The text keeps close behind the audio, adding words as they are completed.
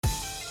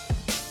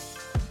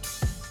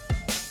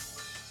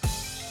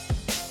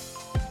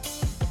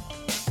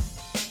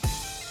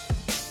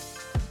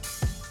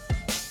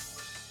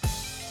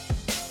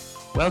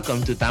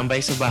Welcome to Tambay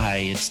sa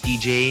Bahay. It's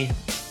TJ.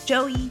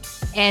 Joey.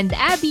 And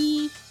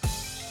Abby.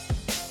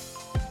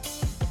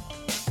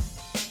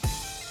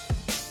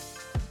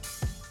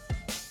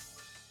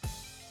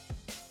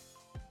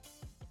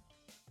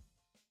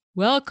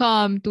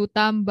 Welcome to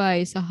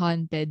Tambay sa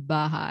Haunted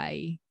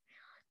Bahay.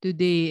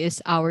 Today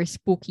is our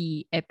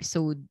spooky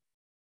episode.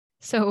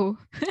 So,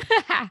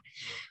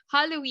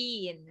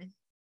 Halloween.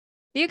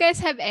 Do you guys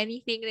have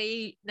anything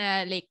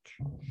like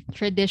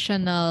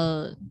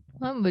traditional?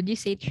 Would you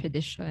say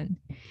tradition?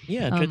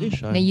 Yeah,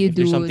 tradition. Na you if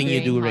there's do something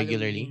you during do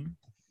regularly.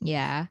 Halloween?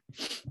 Yeah.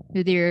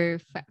 With your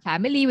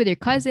family, with your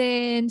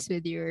cousins,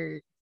 with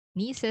your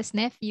nieces,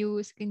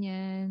 nephews,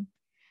 ganyan.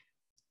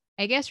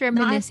 I guess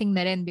reminiscing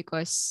na rin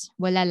because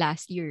wala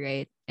last year,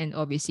 right? And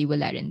obviously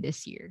wala rin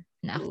this year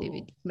na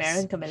activities.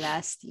 Meron kami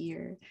last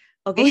year.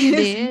 Okay. Oh, you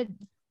did?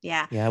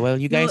 Yeah. Yeah,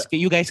 well, you guys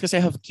because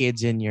I have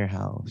kids in your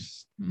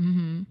house.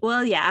 Mm-hmm.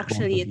 Well, yeah,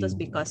 actually Both of it was you.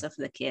 because of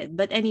the kid.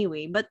 But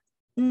anyway,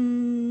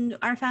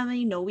 our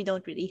family, no, we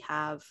don't really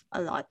have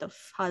a lot of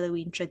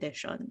Halloween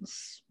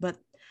traditions. But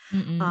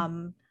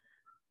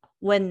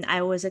when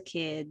I was a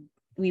kid,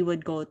 we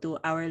would go to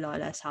our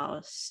Lola's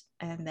house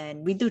and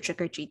then we do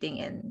trick-or-treating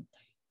in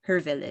her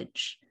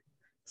village.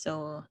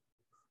 So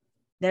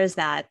there's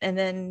that. And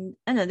then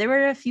I know there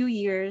were a few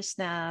years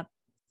na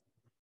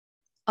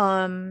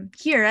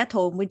here at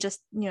home we just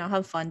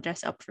have fun,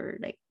 dress up for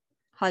like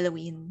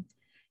Halloween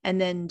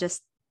and then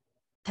just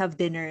have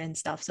dinner and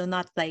stuff. So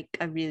not like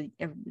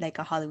like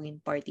a Halloween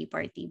party,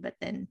 but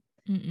then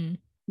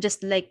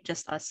just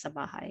us sa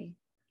bahay.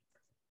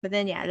 But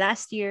then yeah,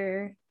 last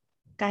year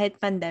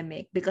kahit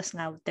pandemic, because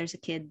now there's a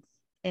kid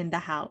in the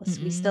house,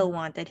 we still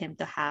wanted him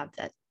to have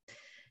that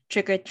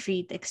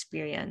trick-or-treat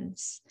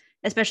experience,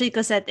 especially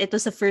because it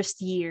was the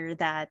first year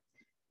that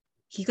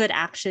he could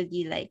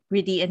actually like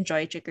really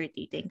enjoy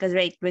trick-or-treating, because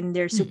right when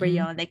they're super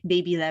young, like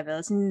baby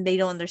levels, and they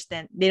don't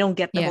understand, they don't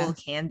get the whole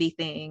candy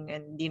thing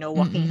and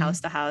walking house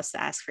to house to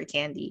ask for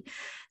candy.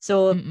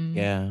 So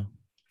Yeah.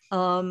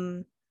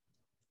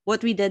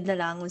 what we did na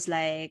lang was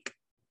like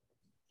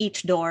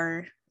each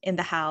door in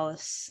the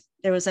house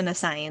there was an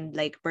assigned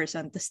like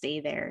person to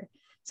stay there,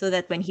 so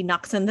that when he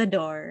knocks on the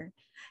door,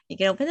 you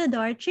can open the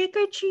door, trick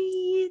or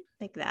treat,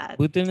 like that.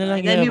 Buti na lang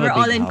And then you we have were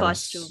a all big in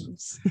house.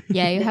 costumes.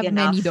 Yeah, you Big have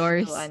enough many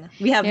doors. to,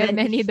 we have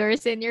many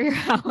doors in your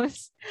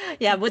house.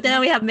 Yeah, buti na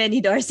we have many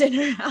doors in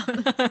our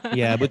house.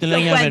 Yeah, buti na So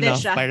lang you have pwede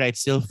enough siya. para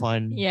it's still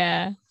fun.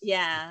 Yeah.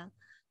 Yeah.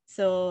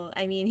 So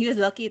I mean, he was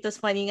lucky. It was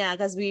funny nga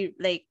because he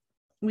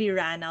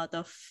ran out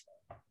of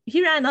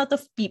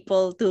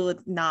people to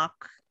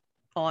knock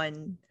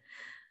on.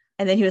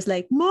 And then he was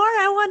like, more,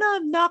 I want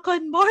to knock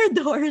on more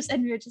doors.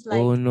 And we were just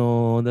like, Oh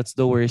no, that's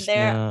the worst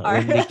there na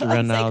are, when they I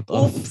run was like, out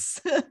of oops.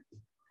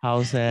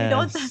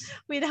 houses.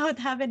 we don't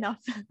have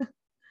enough.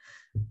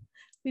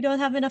 We don't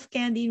have enough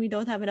candy. We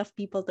don't have enough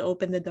people to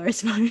open the doors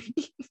for me.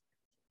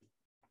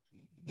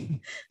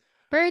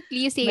 But at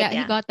least he But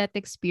yeah. got that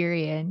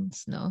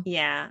experience, no?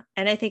 Yeah.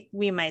 And I think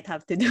we might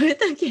have to do it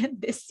again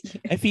this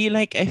year. I feel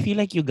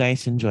like you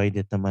guys enjoyed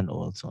it naman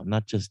also,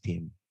 not just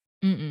him.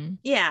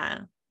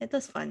 Yeah. It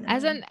was fun.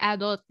 As an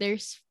adult,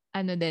 there's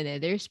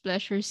there's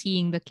pleasure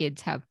seeing the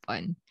kids have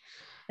fun.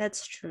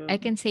 That's true. I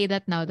can say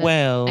that now that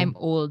I'm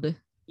old.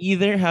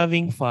 Either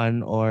having fun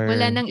or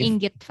wala nang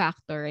inggit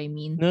factor, I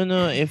mean.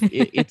 No, if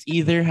it's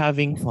either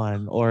having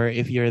fun or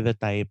if you're the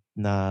type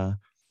na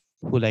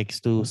who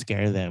likes to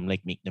scare them,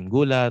 like make them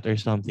gulat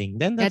or something,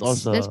 then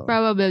that's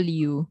probably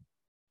you.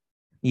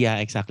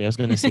 Yeah, exactly. I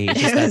was gonna say it's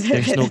just that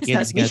there's no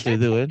kids get to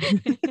do it.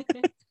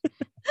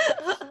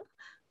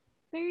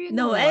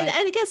 No, and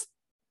I guess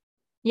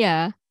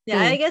yeah,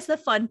 I guess the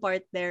fun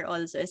part there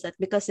also is that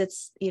because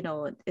it's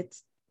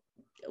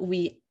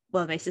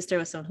my sister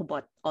was the one who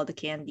bought all the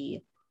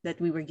candy that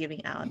we were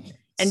giving out,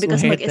 and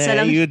because mag-isa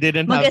lang, you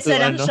didn't have to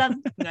siya,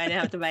 no, I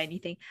didn't have to buy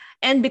anything,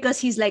 and because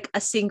he's like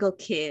a single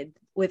kid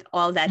with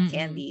all that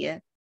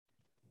candy,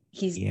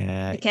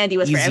 the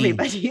candy was easy. for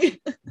everybody.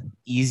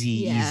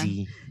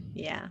 easy.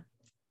 Yeah.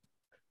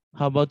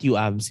 How about you,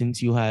 Ab?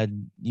 Since you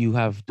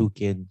have two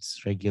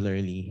kids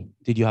regularly,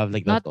 did you have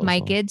like that? Not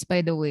my also? kids,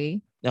 by the way.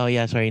 Oh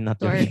yeah, sorry,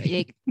 not or,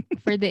 like,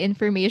 for the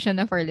information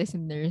of our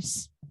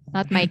listeners,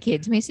 not my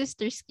kids, my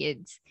sister's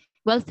kids.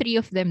 Well, 3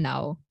 of them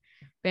now.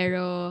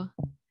 Pero,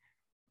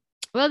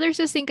 well, there's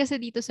this thing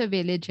kasi dito sa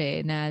village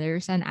na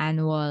there's an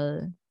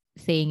annual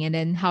thing, and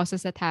then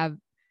houses that have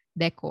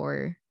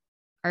decor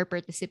are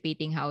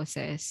participating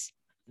houses.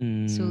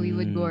 So we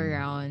would go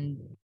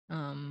around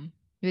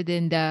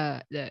within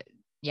the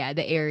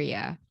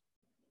area.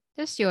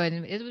 Tapos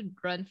yun, it would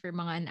run for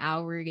mga an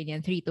hour,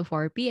 ganyan, 3 to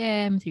 4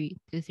 p.m., 3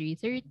 to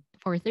 3:30,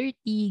 4:30,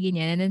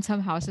 ganyan. And then some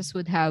houses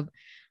would have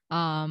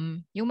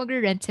yung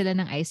magre-rent sila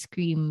ng ice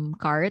cream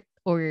cart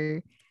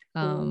or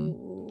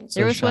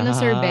there was one na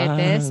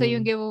sorbetes. So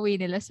yung giveaway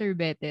nila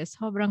sorbetes,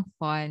 sobrang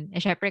fun.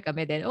 Eh syempre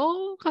kami din.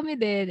 Kami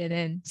din. And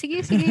then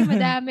sige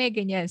madami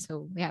ganyan.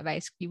 So we have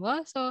ice cream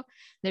also.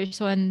 There's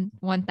one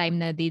time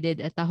na they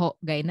did a taho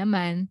guy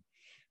naman.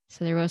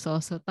 So there was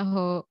also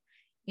taho.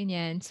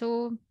 Ganyan.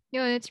 So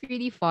Yun, it's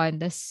really fun.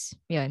 Das,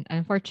 yun,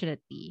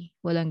 unfortunately,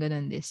 walang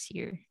ganun this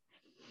year.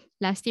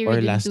 Last year we Or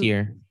didn't last do,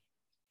 year?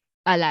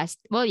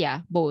 well,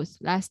 yeah, both.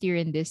 Last year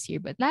and this year.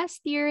 But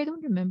last year, I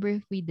don't remember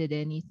if we did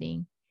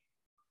anything.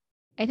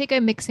 I think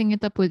I'm mixing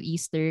it up with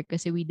Easter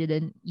because we did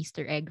an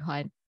Easter egg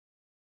hunt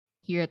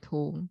here at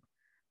home.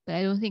 But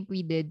I don't think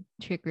we did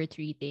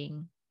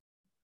trick-or-treating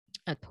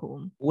at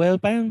home. Well,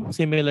 parang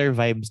similar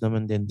vibes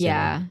naman din sila.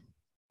 Yeah.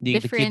 The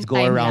kids Different go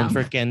time around lang.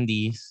 for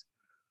candies,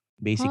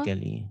 Huh?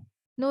 basically.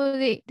 No,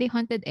 they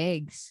hunted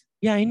eggs.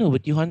 Yeah, I know,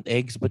 but you hunt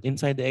eggs, but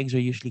inside the eggs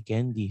are usually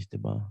candies,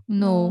 diba?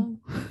 No.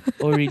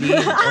 Oh, really?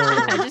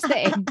 Oh. Just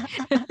the egg.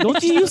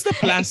 Don't you use the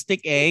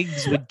plastic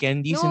eggs with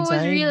candies No, it was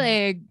inside? real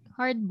egg.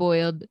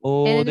 Hard-boiled.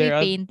 Oh, And then we there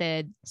are...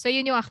 painted. So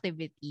yun yung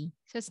activity.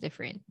 So it's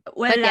different.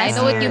 Well, But yeah, I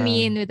know what you year-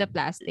 mean with the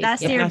plastic. Last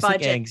The Yeah. year plastic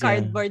budget, eggs, yeah.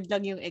 cardboard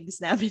lang yung eggs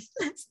namin.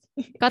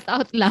 Cut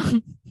out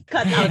lang.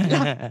 Cut out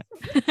lang.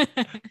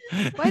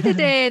 Pwede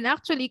din.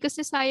 Actually,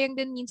 kasi sayang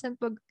din minsan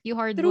pag you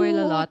hard-boil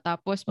a True. lot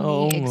tapos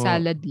Oo may egg nga.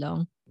 salad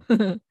lang.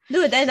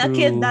 Dude, and a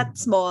kid True. that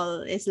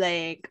small is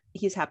like,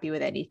 he's happy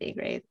with anything,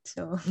 right?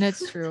 So,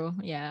 That's true.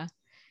 Yeah.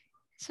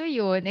 So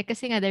yun,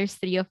 kasi nga there's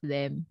 3 of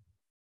them.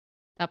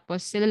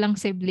 Tapos sila lang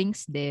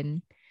siblings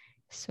din.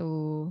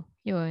 So,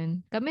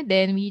 yun. Kami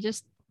din, we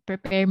just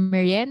prepare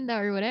merienda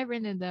or whatever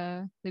and then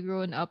the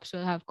grown-ups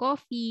will have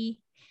coffee.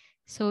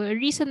 So, a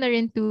reason na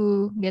rin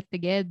to get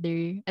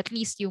together. At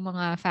least yung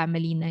mga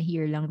family na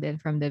here lang din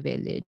from the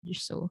village.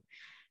 So,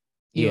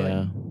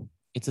 Yeah. yun.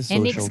 It's a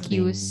Any social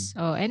excuse.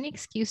 thing. Oh, any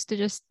excuse to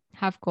just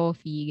have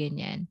coffee,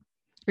 ganyan.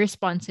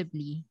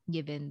 Responsibly,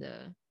 given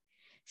the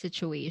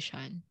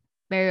situation.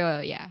 Pero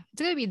yeah, it's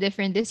gonna be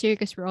different this year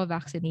because we're all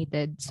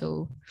vaccinated.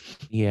 So,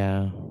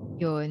 Yeah.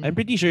 yun. I'm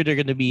pretty sure they're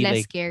gonna be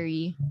Less like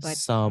scary, but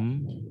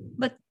some.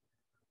 but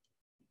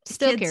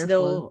still kids careful.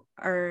 though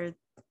are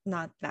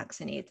not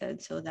vaccinated,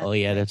 so that Oh,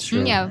 yeah, that's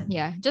true. Yeah,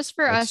 yeah. Just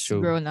for That's us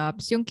true.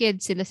 grown-ups, yung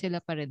kids, sila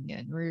pa rin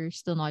yun. We're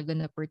still not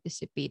gonna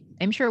participate.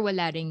 I'm sure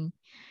wala ring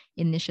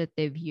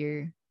initiative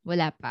here.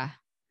 Wala pa.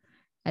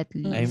 At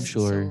least. I'm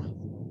sure.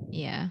 So,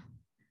 yeah.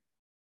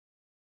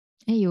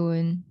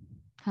 Ayun.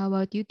 How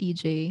about you,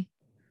 TJ?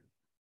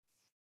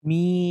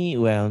 Me,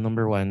 well,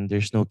 number one,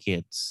 there's no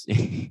kids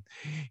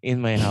in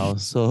my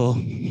house. So,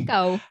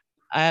 Ikaw.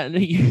 I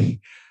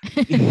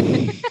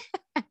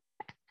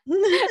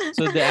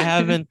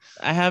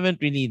haven't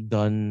really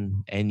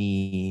done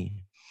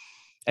any.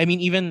 I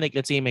mean, even like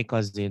let's say my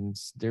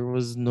cousins, there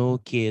was no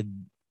kid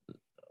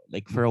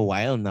like for a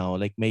while now.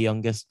 Like my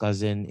youngest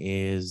cousin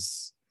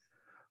is,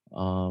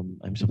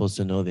 I'm supposed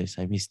to know this.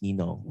 I'm his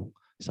Nino.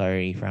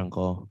 Sorry,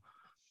 Franco.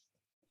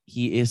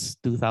 He is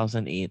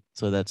 2008,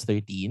 so that's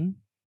 13.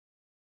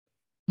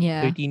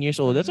 Yeah. 13 years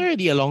old. That's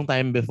already a long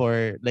time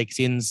before, like,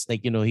 since,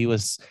 like, he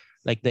was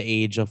like the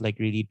age of like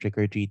really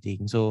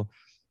trick-or-treating. So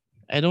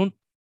I don't,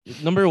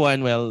 number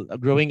one, well,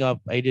 growing up,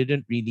 I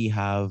didn't really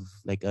have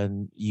like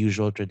an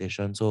usual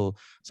tradition. So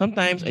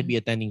sometimes I'd be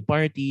attending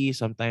parties,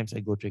 sometimes I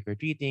go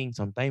trick-or-treating,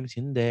 sometimes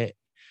hindi.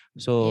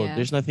 So Yeah.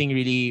 there's nothing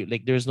really,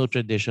 like, there's no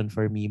tradition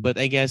for me. But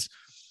I guess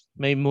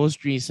my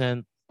most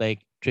recent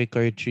like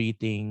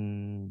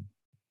trick-or-treating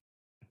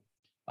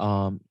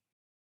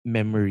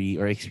memory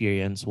or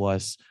experience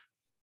was,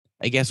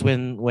 I guess,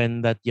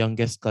 when that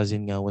youngest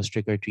cousin nga was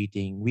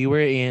trick-or-treating. We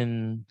were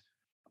in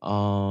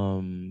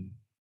one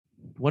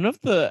of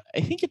the,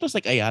 I think it was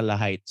like Ayala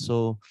Heights.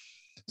 So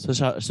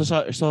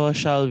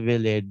social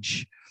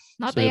village.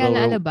 Not So Ayala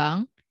we're-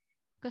 Alabang?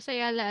 Because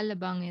Ayala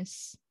Alabang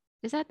is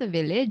that the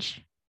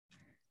village?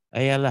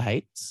 Ayala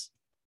Heights?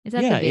 Is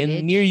that Yeah, the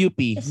village? near UP.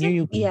 Is Near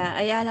it- UP. Yeah,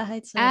 Ayala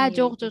Heights.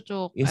 Joke.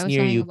 It's I was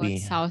near talking UP. about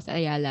South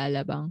Ayala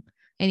Alabang.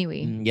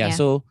 Anyway. Yeah,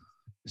 so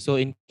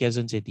in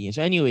Quezon City.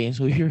 So anyway,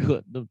 so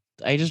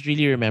I just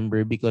really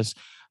remember because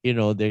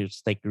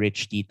there's like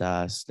rich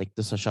titas, like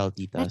the social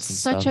titas That's and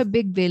such stuff. a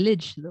big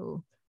village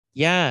though.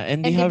 Yeah,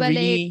 and they And have diba,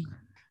 really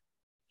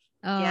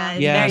Yeah,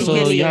 it's Yeah, very so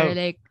hilly. you have-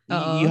 like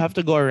you have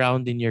to go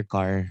around in your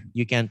car.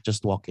 You can't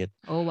just walk it.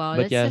 Oh wow,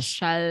 but that's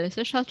yes.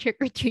 social trick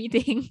or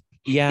treating.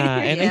 Yeah,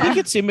 and I Yeah. think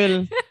it's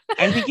similar.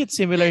 I think it's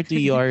similar to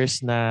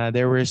yours. Na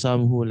there were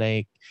some who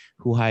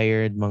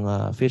hired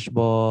mga fish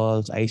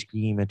balls, ice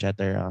cream,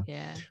 etc.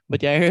 Yeah.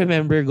 But yeah, I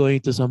remember going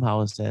to some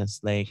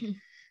houses like,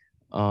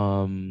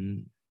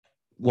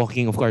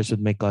 walking, of course,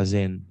 with my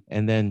cousin,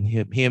 and then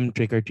him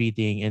trick or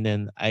treating, and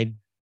then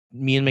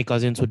me and my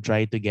cousins would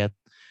try to get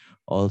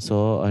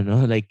also,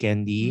 like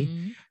candy,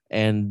 Mhm.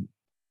 and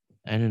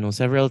I don't know,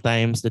 several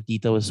times the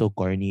tita was so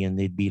corny and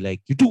they'd be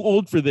like, "You're too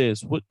old for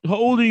this. What? How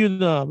old are you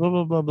now?" Blah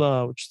blah blah blah.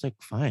 Which is like,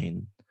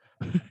 fine,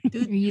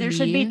 Dude, there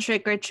should be Really?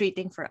 trick or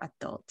treating for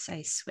adults,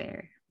 I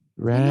swear.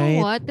 right?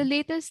 You know what?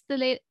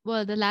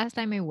 The last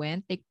time I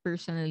went, like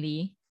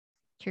personally,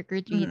 trick or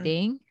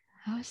treating,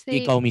 I was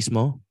like, Ikaw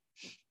mismo.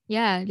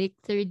 yeah, like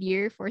 3rd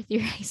year, 4th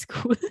year high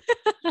school.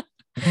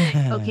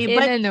 Okay, In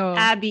but ano,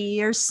 Abby,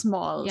 you're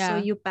small, so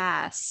Yeah. you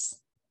pass.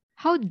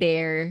 how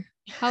dare?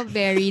 How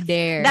very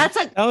dare? That's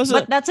a That was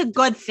but that's a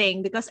good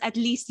thing because at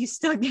least you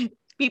still get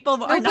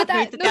People are No, but not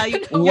going to no, tell you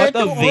no. you're What a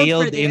too old for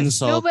veiled this. No,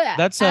 insult. but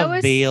That's I a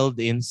was veiled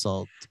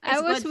insult. I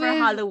It's was good for with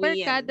Halloween.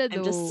 Barkada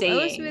I'm just though. I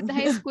was with saying.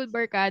 high school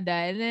Barkada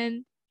and then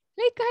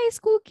like high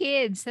school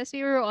kids. As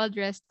we were all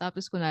dressed up.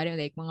 Tapos kunwari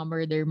like mga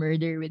murder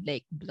with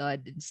like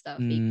blood and stuff.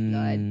 Fake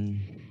blood. Mm.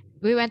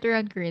 We went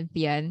around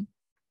Corinthian.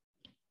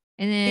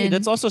 And Hey,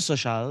 that's then, also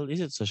social.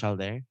 Is it social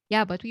there?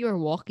 yeah, but we were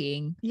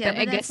walking. Yeah, But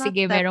I but guess that's not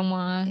sige, that. merong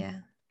mga Yeah.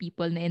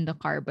 people na in the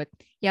car. But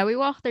yeah, we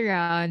walked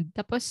around.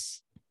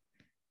 Tapos,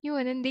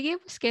 yun, hindi gave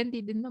us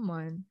candy din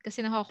naman.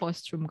 Kasi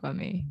naka-costume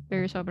kami.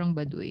 Pero sobrang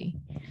baduy.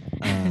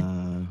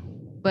 Uh,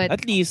 But,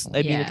 at least,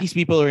 I mean, at yeah. least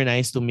people were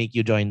nice to make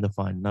you join the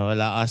fun. Now,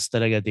 us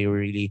talaga, they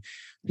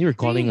were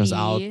calling us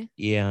out. Really?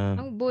 Yeah.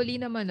 Ang bully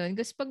naman nun.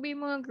 Kasi pag may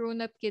mga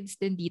grown-up kids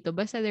din dito,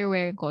 basta they're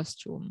wearing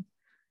costume,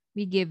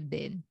 we give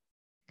din.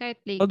 Kahit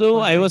like Although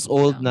I was 1 or 2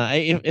 old lang.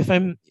 na,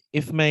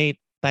 if my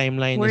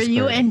timeline Were is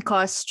you correct, in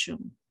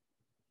costume?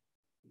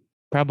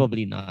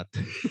 probably not.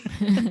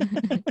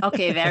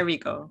 Okay, there we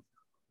go.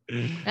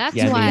 That's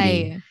Yeah,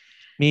 why.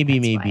 maybe.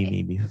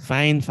 That's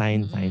why.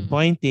 Fine. Mm-mm.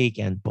 Point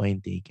taken.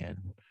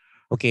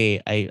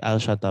 Okay, I'll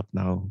shut up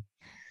now.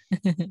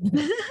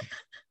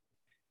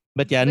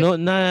 But yeah,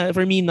 But-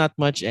 for me, not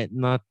much.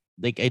 Not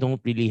like I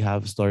don't really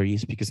have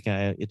stories because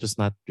it was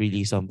not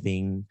really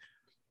something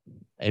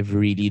I've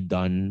really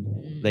done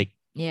like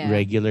Yeah.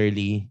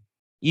 regularly,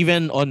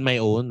 even on my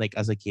own, like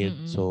as a kid.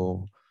 Mm-mm.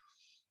 So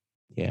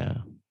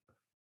yeah.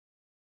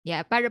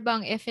 Yeah, para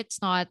bang if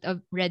it's not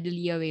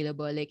readily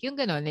available, like yung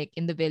ganon, like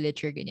in the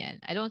village or ganyan,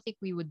 I don't think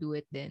we would do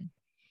it then.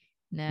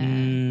 Na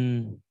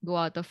go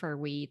out of our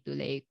way to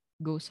like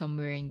go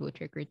somewhere and go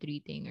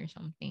trick-or-treating or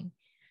something.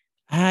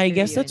 I Pero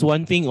guess that's yun.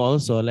 one thing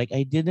also. Like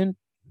I didn't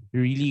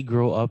really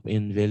grow up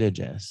in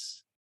villages.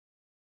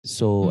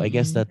 So I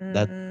guess that's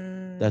a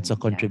Yeah.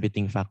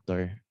 contributing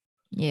factor.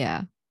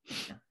 Yeah.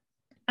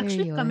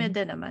 Actually, Pero kami yun.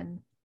 din naman.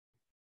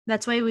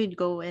 That's why we'd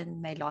go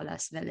in my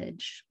lola's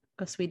village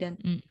because we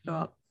didn't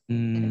grow up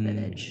in a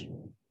village.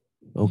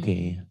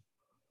 Okay.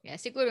 Yeah,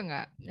 siguro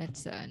nga.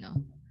 That's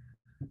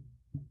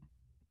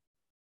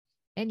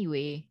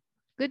Anyway,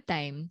 good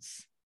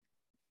times.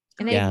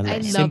 And Yeah, I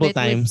like love simple it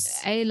times.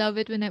 I love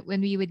it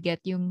when we would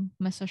get yung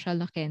mas social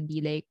na candy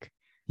like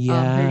Yeah.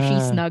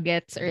 Hershey's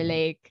Nuggets or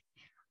like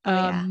Oh,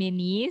 yeah.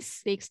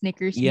 minis, like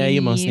Snickers Yeah,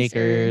 yung mga minis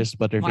Snickers, or Mars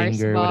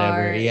Butterfinger,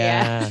 whatever. bar.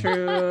 Yeah.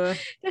 True.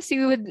 Tapos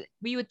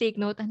we would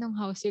take note anong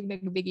house yung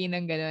nagbigay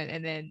ng ganun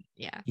and then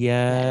wala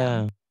Yeah.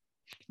 lang.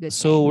 Good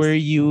So times. were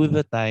you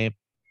the type?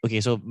 Okay,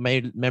 so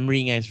my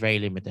memory nga is very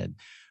limited,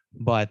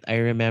 but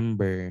I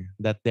remember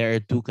that there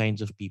are two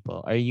kinds of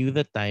people. Are you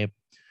the type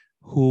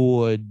who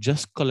would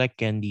just collect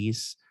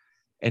candies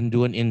and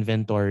do an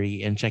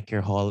inventory and check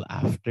your haul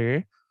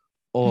after,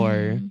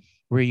 or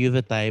were you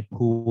the type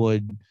who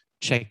would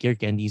check your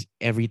candies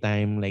every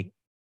time like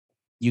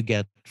you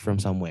get from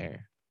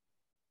somewhere?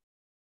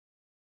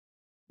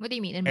 What do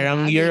you mean? In my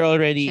Parang bag? you're Like,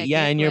 already check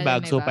in it your while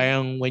in bag. my So bag?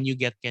 parang when you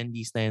get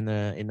candies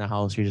na in a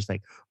house, you're just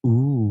like,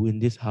 ooh, in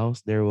this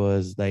house there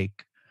was like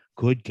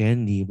good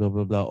candy, blah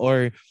blah blah.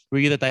 Or were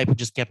you the type who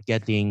just kept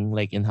getting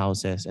like in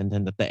houses and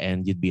then at the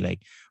end you'd be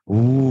like,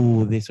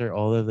 ooh, these are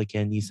all of the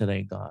candies that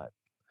I got.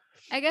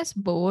 I guess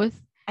both.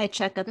 I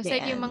check at Because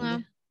the like yung end. mga,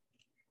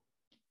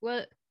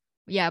 well,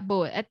 yeah,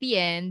 both. At the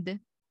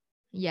end,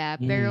 yeah,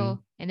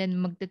 pero, and then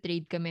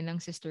magta-trade kami ng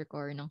sister ko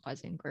or ng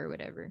cousin ko or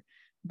whatever.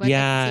 But at the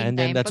Yeah, same and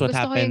then time, that's pag what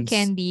gusto ko yung happens.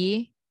 candy,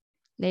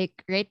 like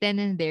right then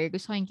and there,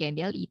 gusto ko yung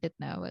candy, I'll eat it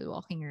now while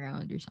walking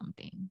around or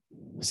something.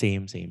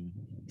 Same.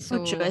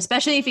 So true.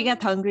 Especially if you get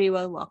hungry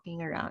while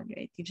walking around,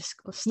 right? You just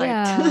go start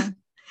Yeah.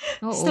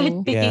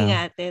 start picking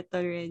Yeah. at it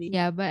already.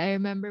 Yeah, but I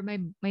remember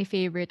my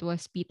favorite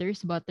was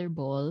Peter's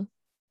Butterball.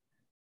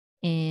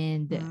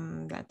 And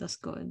That was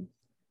good.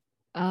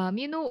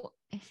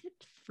 is it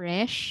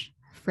fresh?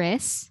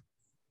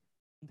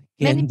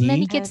 Candy?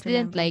 Many I kids don't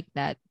didn't remember. like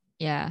that.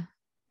 Yeah.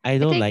 I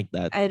don't think- like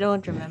that. I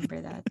don't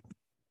remember that.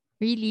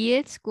 Really,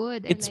 it's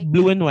good. It's I like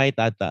blue that. and white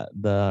ata,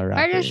 the Para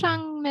wrapper.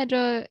 siyang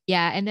medyo,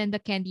 yeah, and then the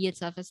candy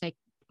itself is like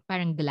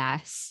parang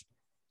glass.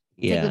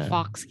 It's like Yeah. the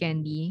Fox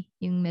candy,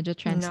 yung medyo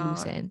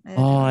translucent. No,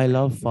 Oh, I don't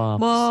love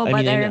Fox. know.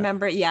 But I know-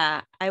 remember,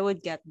 yeah, I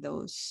would get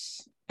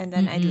those. And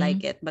then I'd Mm-mm.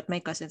 like it. But my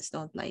cousins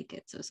don't like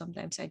it. So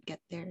sometimes I'd get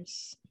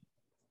theirs.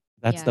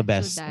 That's Yeah, the so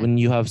best. that- When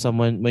you have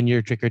someone, when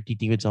you're trick or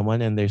treating with someone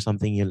and there's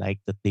something you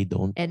like that they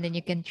don't. And then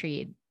you can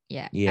trade.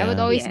 Yeah. I Yeah. would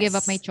always give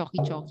up Yes. my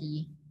Chocky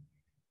Chocky.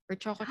 Or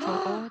Choco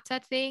Choco. What's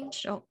that thing?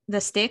 The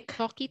stick?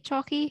 Chocky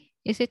Chocky?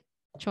 Is it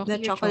Chocky The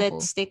or chocolate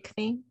Choco? stick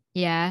thing?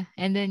 Yeah.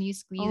 And then you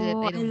squeeze it.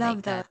 Oh, I don't love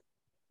like that.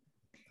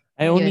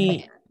 I Yun. only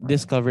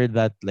discovered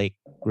that like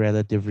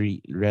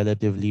relatively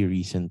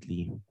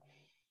recently.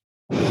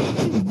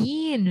 What do you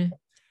mean?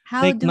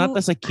 How Like, not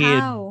as a kid.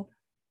 How?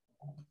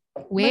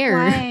 But Where?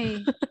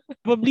 why?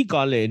 Probably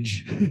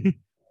college.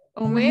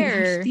 Oh my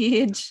Where? gosh,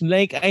 Tej.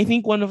 Like I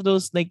think one of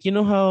those, like, you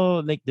know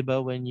how like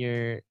diba when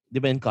you're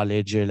diba in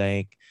college you're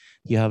like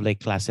you have like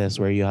classes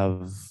where you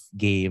have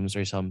games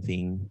or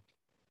something.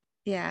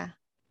 Yeah.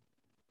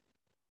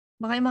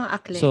 Baka yung mga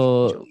akle. So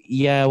Joke.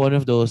 yeah, one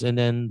of those, and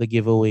then the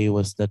giveaway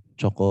was the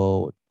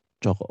choco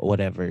choco,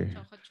 whatever.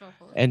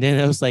 Choco. And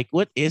then I was like,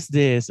 what is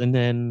this? And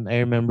then I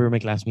remember my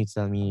classmates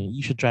telling me,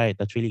 you should try it.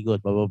 That's really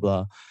good, blah, blah,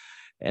 blah.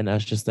 And I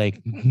was just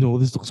like, no,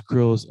 this looks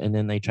gross. And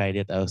then I tried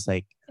it. I was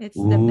like, It's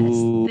the best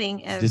ooh,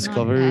 thing ever. Not bad.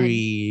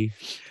 discovery.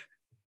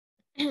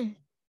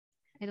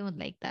 I don't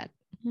like that.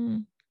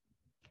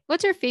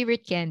 What's your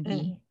favorite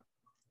candy?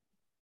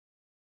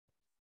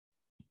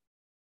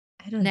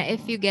 I don't know.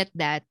 If you get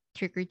that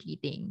trick or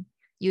treating,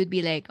 you'd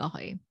be like,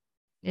 okay,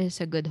 this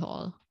is a good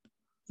haul.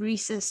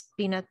 Reese's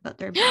peanut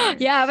butter bars.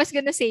 Yeah, I was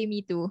gonna say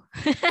me too.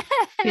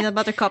 Peanut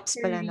butter cups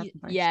pala, not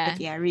bars. Yeah. But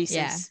yeah, Reese's.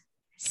 Yeah. I think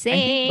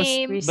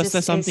Same. Reese's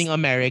basta something is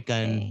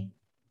American. okay.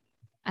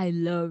 I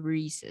love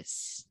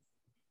Reese's.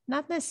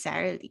 Not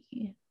necessarily.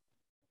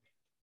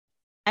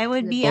 I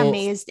would be Oh.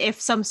 amazed if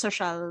some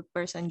social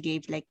person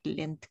gave like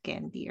lint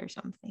candy or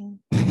something.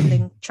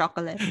 Lint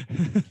chocolate.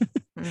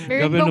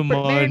 Grabe naman.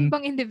 Meron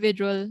bang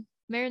individual?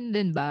 Meron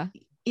din ba?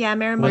 Yeah,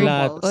 meron Wala.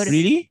 mga balls.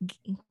 Really?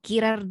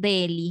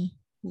 Girardelli.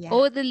 Yeah.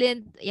 Oh, the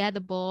lint. Yeah, the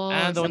balls.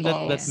 Ah, the one that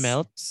balls.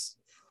 melts?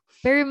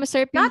 Pero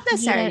masarap yung Not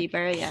necessarily,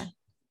 pero yeah.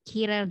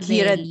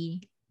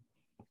 Girardelli.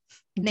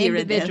 Na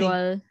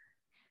individual.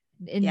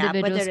 Yeah,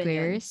 Individual pwede rin yun.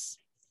 squares.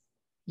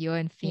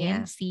 Yun, Yeah.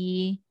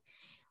 fancy.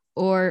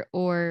 Or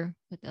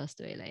what else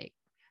do I like?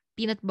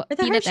 Peanut the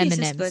peanut Hershey's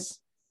is good.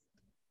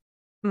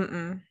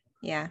 M&Ms.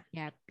 Yeah.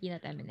 Yeah,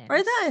 peanut M&Ms.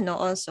 Or the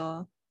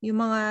also, yung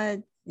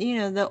mga,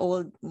 the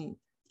old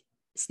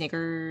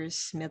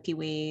Snickers, Milky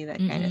Way, that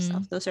kind of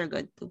stuff. Those are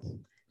good too.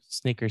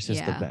 Snickers is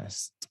the Yeah.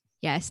 best.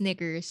 Yeah,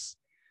 Snickers.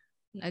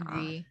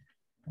 Agree.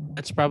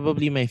 That's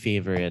probably my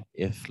favorite.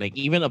 If like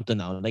even up to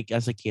now, like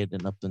as a kid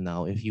and up to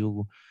now, if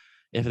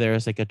there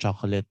was like a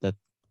chocolate that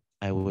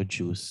I would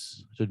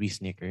choose, it would be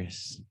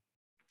Snickers.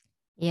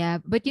 Yeah,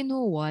 but you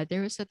know what?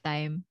 There was a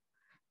time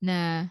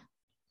na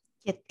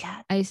Kit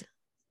Kat.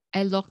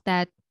 I looked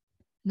at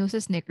sa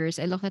Snickers.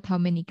 I looked at how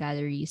many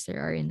calories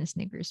there are in a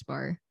Snickers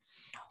bar.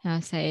 And I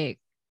was like,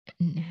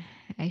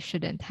 I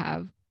shouldn't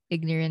have.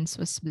 Ignorance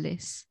was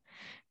bliss.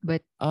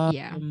 But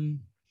yeah.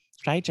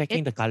 Try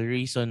checking the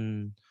calories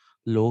on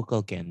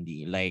local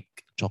candy like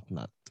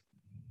chocolate.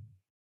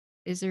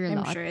 Is there a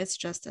I'm lot? sure it's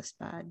just as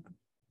bad.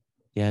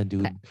 Yeah,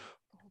 dude.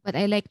 But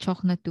I like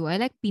chocolate too. I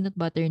like peanut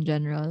butter in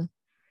general.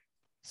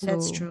 So,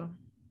 That's true.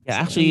 Yeah,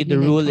 So actually, I the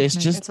really rule like is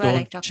chocolate. just That's why I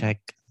like don't chocolate.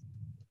 check.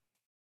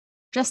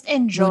 Just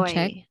enjoy.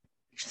 check?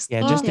 Just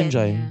Yeah, eat just it.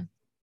 enjoy. Yeah.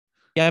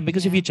 Yeah,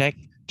 because if Yeah. you check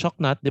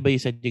chocolate, diba you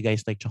said you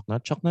guys like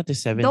chocolate? Chocolate is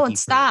 70. Don't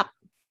stop.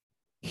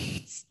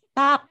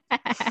 Stop.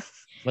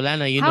 Wala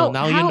na, you how, know.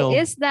 Now how you know.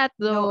 is that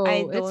though? No,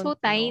 I It's so don't know.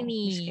 Just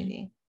tiny.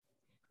 kidding.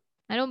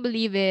 I don't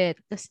believe it.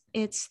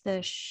 It's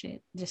the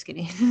shit. Just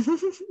kidding.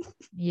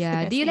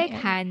 Yeah. Do you like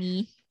SAM.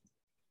 honey?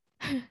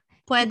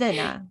 Pwede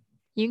na.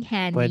 Yung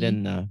honey. Pwede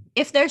na.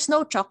 If there's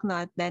no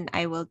chocolate, then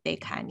I will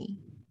take honey.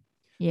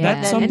 Yeah.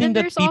 That's something and then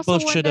that there's people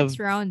also one should that's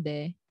have- round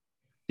eh.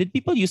 Did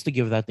people used to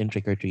give that in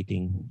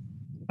trick-or-treating?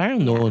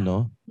 Parang no, Yeah. no?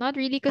 Not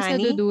really kasi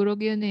Honey?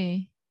 nadudurog yun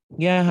eh.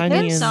 Yeah, honey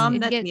There's and... some it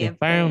that get- give.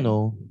 Parang but- no.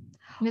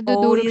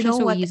 Nadudurog you siya know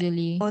so what?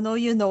 easily. Oh no,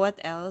 you know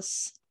what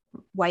else?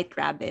 White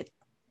rabbit.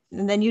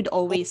 And then you'd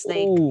always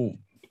Oh.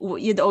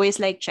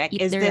 check,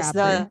 Eat is the this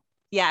wrapper.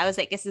 I was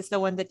like, is this the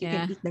one that you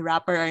Yeah. can eat the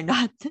wrapper or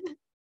not?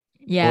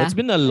 Yeah. Oh, it's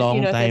been a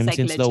long know if it's, time like,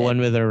 since the legit. one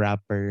with the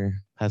wrapper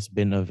has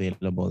been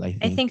available, I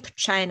think. I think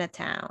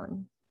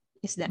Chinatown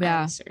is the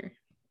Yeah. answer.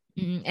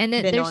 And then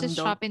there's a Binondo.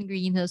 shop in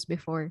Green Hills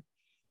before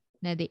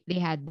na they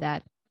had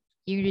that.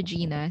 Yung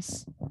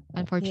Regina's.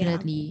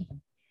 Unfortunately,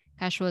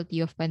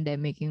 casualty of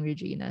pandemic yung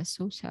Regina's.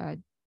 So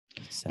sad.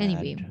 Sad.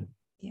 Anyway.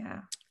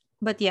 Yeah.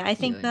 But yeah, I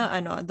think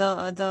Yun.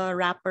 the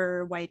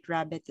wrapper White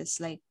Rabbit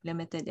is like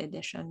limited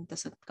edition.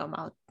 Doesn't come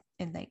out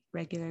in like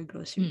regular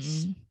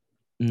groceries.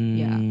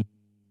 Yeah. Mm,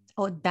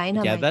 Oh,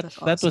 Dynamite. yeah,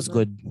 that was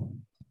good.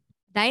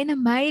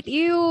 Dynamite.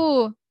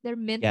 Ew. They're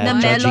mint Yeah, The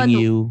ones. judging melon.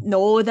 you.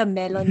 No, the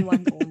melon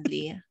one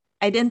only.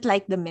 I didn't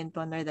like the mint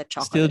one or the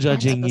chocolate. Still one.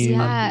 judging That was you.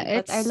 Yeah, ugly, but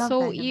it's I love so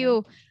Dynamite.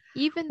 ew.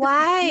 Even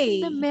Why?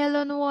 the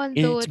melon one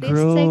though, It's it tastes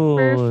like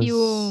gross.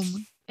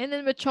 perfume. And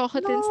then with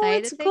chocolate No,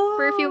 inside, it's it's like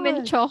perfume and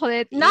good.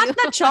 chocolate. Not Ew.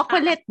 the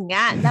chocolate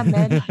nga. The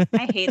melon.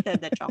 I hated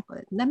the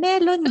chocolate. The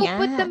melon No, nga.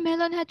 but the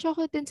melon had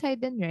chocolate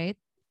inside then, right?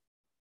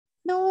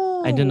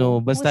 No. I don't know.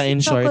 Was Basta it in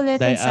short,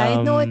 chocolate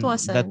inside? No, it that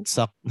wasn't.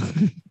 sucked.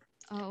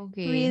 Oh,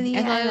 okay. Really?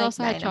 I thought it like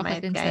also had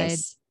chocolate Dynamite, inside.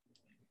 guys.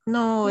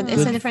 No, it's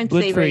Good- a different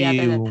good flavor for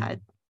yata you. that had.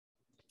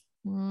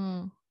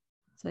 Mm.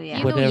 So You yeah.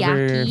 know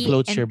Whatever Yaki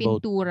floats and your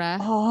boat. Pintura.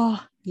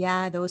 Oh,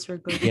 yeah, those were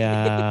good.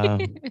 Yeah.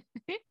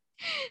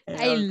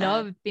 I that.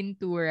 love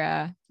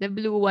Pintura. The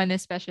blue one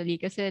especially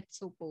kasi it's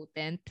so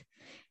potent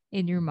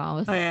in your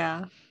mouth. Oh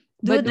yeah.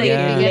 But Dude, wait, like,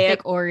 you get lip-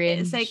 like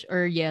orange like-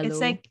 or yellow. It's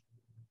like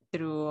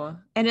true.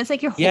 And it's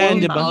like your Yeah, whole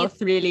and diba? mouth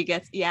really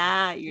gets your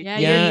yeah, Yeah.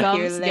 your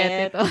gums get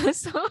it lip.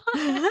 also.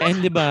 And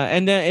diba?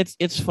 And then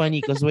it's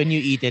funny because when you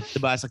eat it,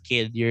 diba, as a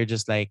kid, you're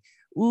just like,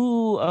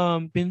 ooh,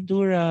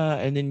 pintura,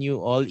 and then you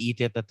all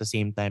eat it at the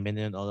same time, and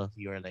then all of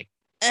you are like,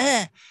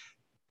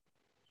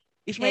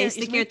 Is Yeah, you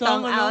stick your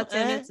tongue out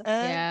and it's-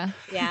 yeah.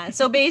 Yeah.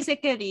 So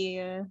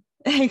basically,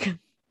 like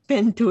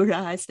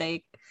Ventura has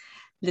like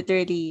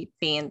literally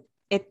paint.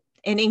 It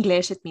in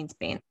English it means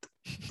paint.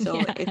 So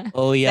Yeah. it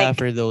Oh yeah, like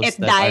for those it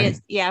that are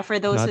dyes. Yeah, for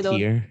those who not don't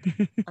here.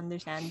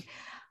 understand.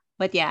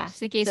 But yeah,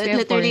 Just in case so we it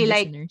have foreign literally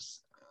like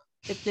listeners.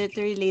 it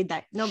literally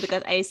that no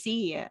because I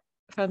see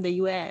from the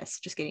US.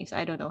 Just kidding. So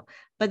I don't know.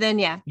 But then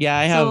yeah. Yeah,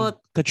 I have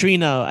So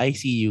Katrina. I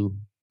see you.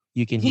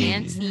 You can hear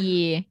me.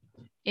 Nancy.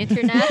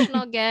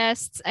 International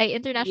guests.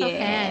 International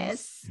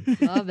fans. yes.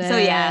 Love So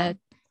yeah. it.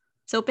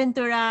 So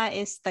pintura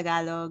is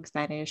Tagalog,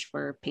 Spanish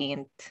for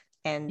paint.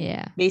 And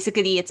Yeah.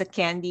 basically it's a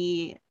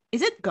candy.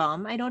 Is it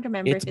gum? I don't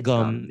remember It's if it's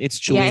gum. gum. It's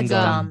Yeah, It's chewing it's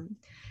gum. gum. gum.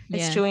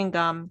 It's Yeah. chewing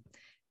gum.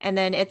 And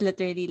then it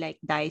literally like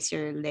dyes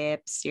your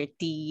lips, your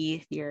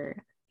teeth,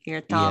 your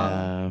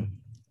tongue,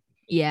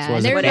 Yeah. Yeah. So And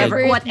as I a kid, remember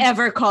it.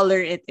 whatever color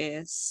it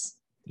is.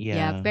 Yeah.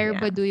 yeah. Pero Yeah.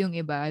 Badu yung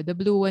iba. The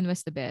blue one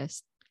was the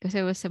best. Because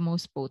it was the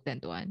most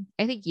potent one.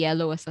 I think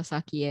yellow was the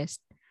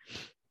suckiest.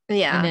 And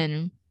Yeah.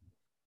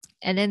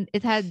 then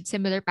it had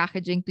similar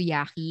packaging to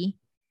Yaki.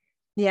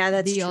 Yeah, Do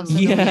that's you true. also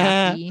know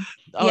Yeah. Yaki?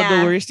 Oh, the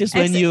Yeah. worst is Ex-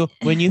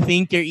 when you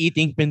think you're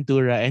eating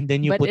pintura and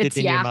then you But put it it's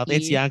in your mouth.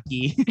 It's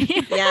Yaki.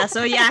 yucky. yeah,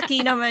 so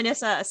yaki naman is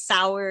a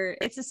sour.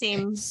 It's the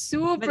same, but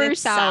Super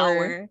it's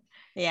sour. sour.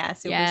 Yeah,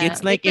 super Yeah.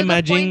 It's sour. like Like to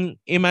the point.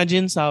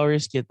 imagine sour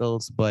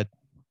Skittles, but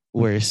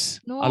worse.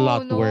 A No,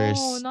 lot no,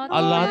 worse. not A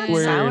No, lot not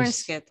even. sour worse.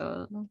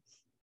 Skittle.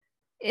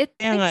 It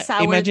Kaya Like nga,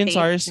 sour imagine tape.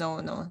 sour.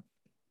 No.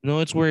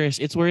 No, it's worse.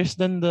 It's worse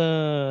than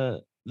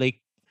the like.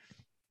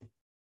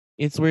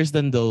 It's worse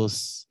than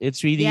those.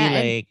 It's really yeah,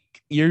 and like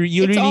you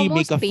it's really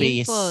make almost a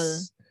painful.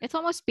 face. It's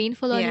almost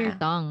painful on your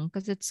Yeah. tongue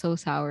because it's so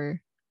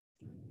sour.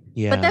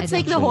 But Yeah, that's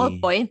like the don't know. whole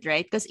actually. point,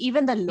 right? Because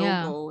even the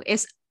Yeah, logo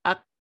is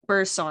a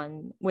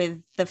person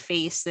with the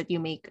face that you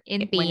make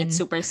in when it's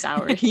pain. super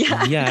sour.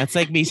 Yeah. Yeah, it's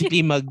like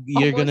basically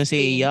you're gonna Almost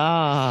say pain.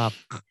 yuck.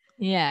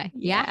 Yeah,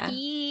 Yeah.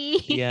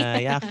 yaki. Yeah,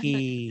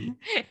 yucky.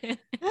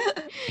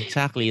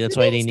 Exactly. That's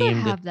Do why they they still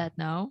named it. have that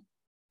now?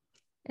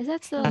 Is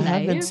that still I I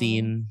don't haven't alive? know.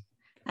 seen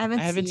I I haven't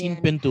haven't seen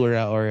seen.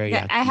 Pintura or a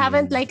I Yaki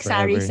haven't in like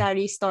forever.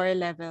 sari store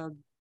level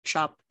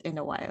shop in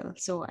a while.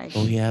 So I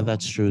Oh don't yeah, know.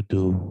 that's true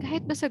too.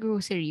 Kahit ba sa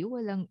grocery,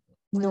 walang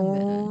No,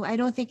 ganun. I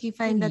don't think you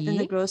find that in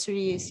the Really?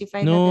 groceries. You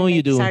find that No, in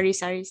you like do.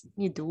 sari.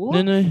 You No,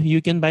 do? no,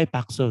 you can buy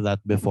packs of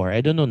that before. I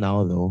don't know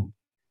now though.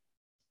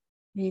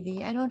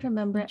 Really? I don't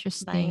remember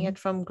buying it Interesting.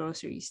 from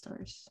grocery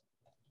stores.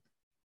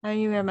 I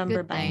only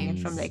remember Good buying it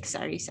from Mm, times. like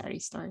sari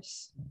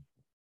stores.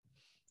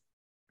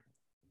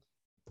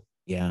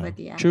 yeah. But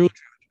yeah, True,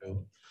 true, true.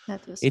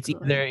 that was It's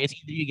good. either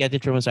you get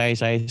it from a sari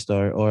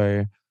store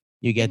or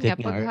you Yun get nga, it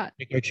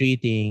trick or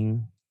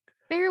treating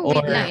pero wait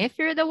lang, or Yeah. if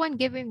you're the one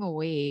giving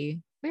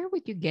away, where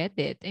would you get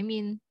it? I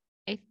mean,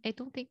 I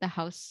don't think the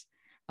house.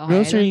 Okay,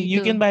 grocery. You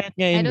can buy it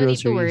nga I in don't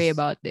need to worry groceries.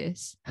 about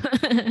this.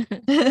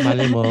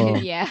 Mali mo.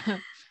 Yeah.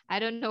 I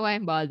don't know why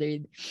I'm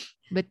bothered.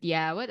 But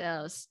yeah, what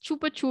else?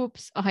 Chupa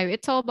Chups. Okay,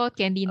 it's all about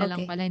candy na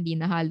lang Okay. pala, hindi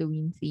na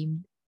Halloween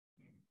themed.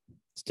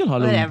 Still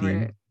Halloween Whatever.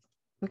 theme.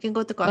 We can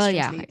go to Well, costumes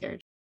yeah. later.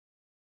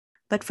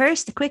 But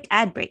first, a quick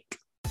ad break.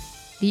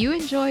 Do you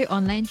enjoy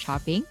online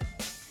shopping?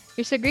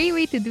 There's a great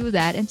way to do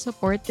that and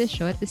support this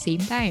show at the same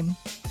time.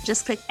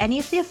 Just click any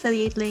of the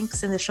affiliate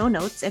links in the show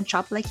notes and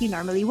shop like you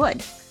normally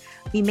would.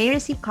 We may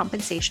receive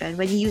compensation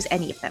when you use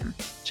any of them.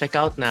 Check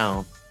out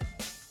now.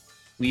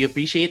 We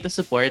appreciate the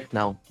support.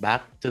 Now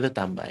back to the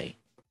tambay.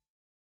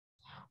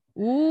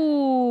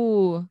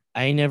 Ooh.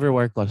 I never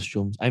wear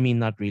costumes. I mean,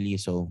 not really.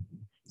 So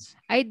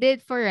I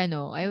did for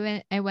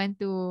I went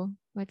to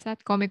what's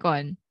that?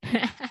 Comic-Con.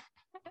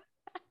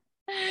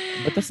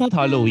 but that's not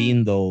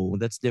Halloween though.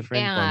 That's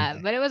different Kaya nga,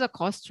 context. but it was a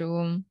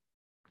costume.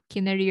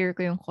 Kinareer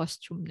ko yung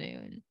costume na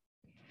yun.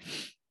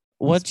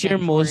 What's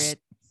your Spent for most it.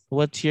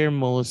 what's your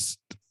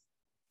most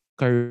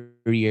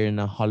career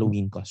na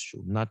Halloween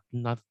costume? Not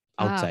For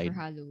outside.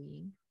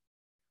 Halloween.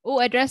 Oh,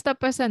 I dressed up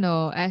as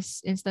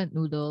instant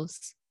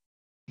noodles.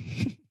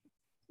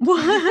 What?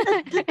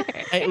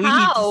 We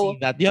need to How? see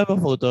that. Do you have a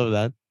photo of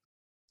that?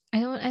 I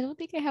don't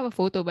think I have a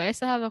photo, but I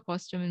still have a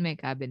costume in my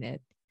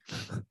cabinet.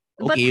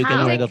 But Okay, you can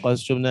how? wear the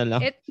costume na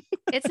lang.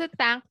 It's a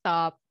tank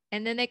top,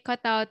 and then I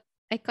cut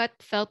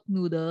felt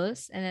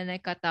noodles, and then I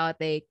cut out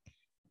like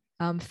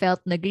felt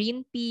na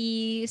green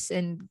peas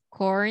and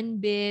corn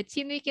bits.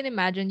 You know, you can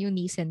imagine yung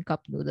Nissan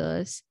cup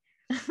noodles.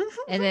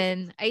 And then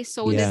I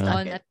sewed it Yeah.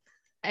 on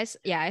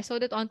I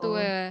sewed it onto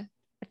Oh. a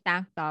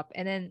tank top,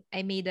 and then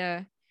I made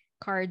a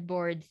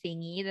cardboard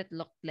thingy that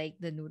looked like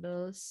the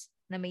noodles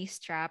na may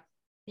strap.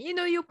 You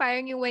know,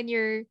 when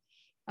you're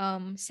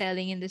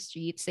selling in the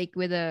streets, like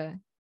with a,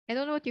 I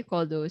don't know what you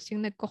call those,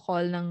 yung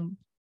nagko-call ng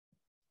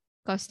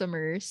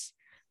customers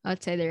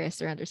outside the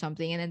restaurant or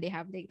something, and then they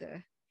have like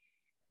the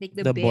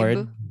The bib.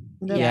 board.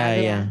 Yeah,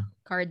 the Yeah.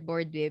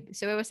 cardboard bib.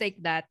 So it was like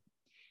that.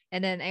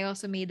 And then I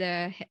also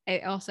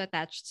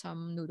attached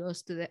some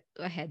noodles to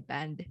a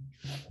headband.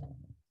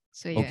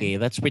 So yeah. Okay,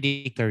 that's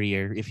pretty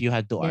career. If you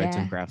had to arts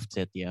and Yeah. crafts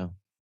it, yeah.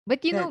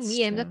 But you know That's me,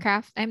 true.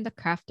 I'm the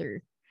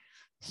crafter.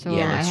 So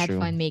Yeah, I that's had true.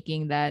 fun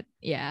making that.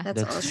 Yeah.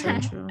 That's That's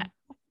also true. true.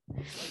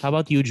 How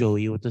about you,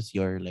 Joey? What is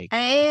your like?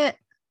 I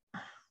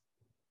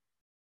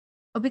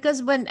Oh,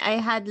 because when I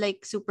had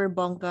like super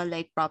bonga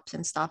like props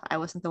and stuff, I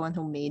wasn't the one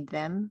who made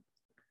them.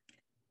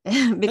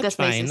 That's Because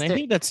fine. I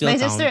think that still my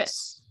sister,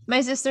 counts.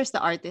 my sister's the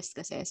artist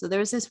kasi. So there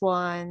was this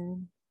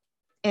one,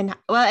 and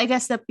well, I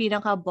guess the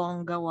pinaka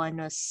bonga one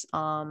was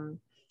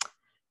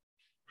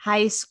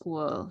high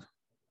school.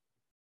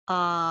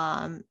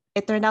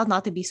 It turned out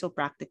not to be so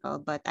practical,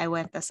 but I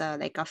went as a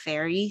like a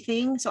fairy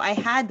thing. So I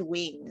had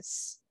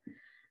wings.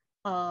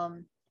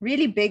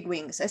 Really big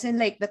wings, as in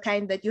like the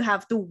kind that you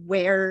have to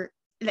wear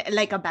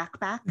like a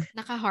backpack.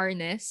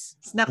 Naka-harness.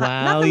 It's not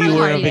Wow, naman you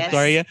were a harness.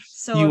 Victoria. You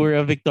So were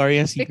a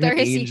Victoria's Secret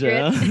Victoria's Secret.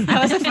 angel. I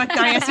was a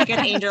Victoria's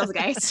Secret Angels,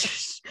 guys.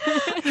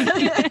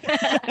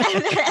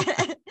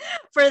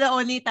 For the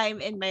only time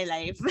in my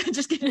life.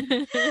 Just kidding.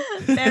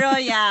 Pero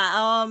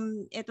yeah,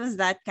 it was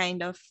that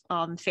kind of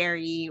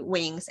fairy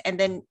wings. And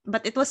then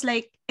but it was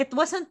like it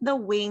wasn't the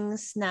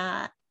wings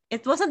na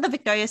it wasn't the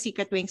Victoria's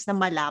Secret wings na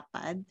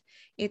malapad.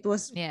 It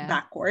was Yeah.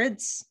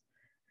 backwards.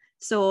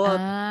 So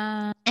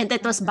Ah. and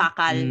it was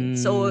bakal.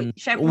 So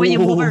syempre, when you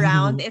move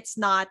around, Ooh.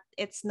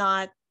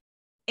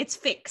 it's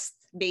fixed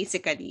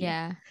basically.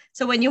 Yeah.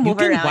 So when you You move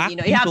can around, whack you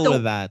know, you have people to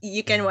with that.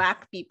 you can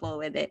whack people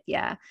with it.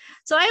 Yeah.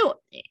 So I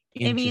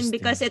mean,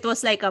 because Interesting. it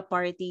was like a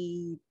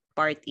party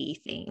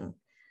thing.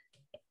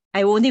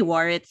 I only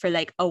wore it for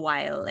like a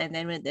while, and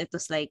then when it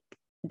was like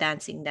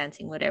dancing,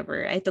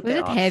 whatever, I took Was it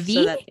it off. heavy?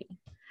 So that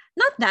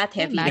not that I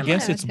heavy I imagine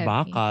guess that naman. was it's heavy.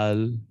 bakal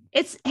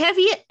It's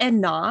heavy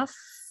enough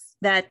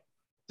that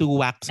to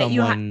whack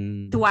you have to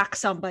someone. whack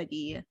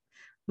somebody,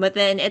 but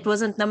then it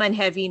wasn't naman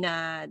heavy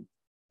na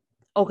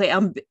okay.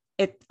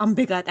 Ang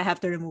bigat. I have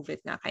to remove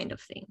it na kind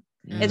of thing.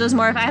 It was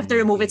more if I have to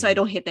remove it so I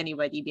Okay. don't hit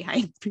anybody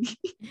behind me.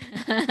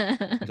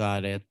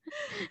 Got it.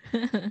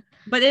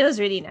 But it was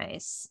really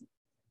nice.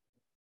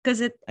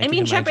 Because I I can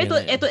mean, syempre,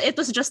 imagine it. it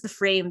was just the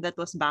frame that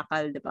was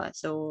bakal, diba?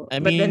 So, I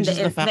but mean, then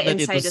just the fact the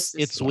that inside is just,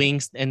 it's yeah.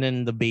 wings and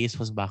then the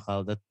base was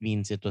bakal, that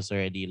means it was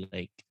already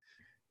like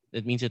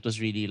that means it was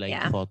really like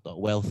Yeah.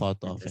 well thought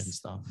That of and was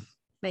stuff.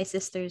 my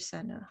sister's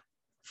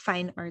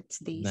fine arts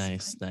days.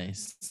 Nice.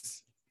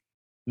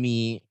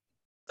 Me,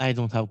 I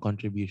don't have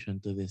contribution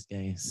to this,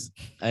 guys.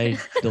 I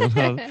don't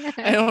have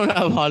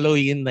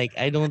Halloween. Like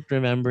I don't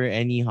remember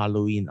any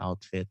Halloween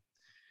outfit.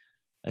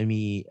 I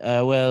mean,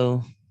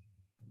 well,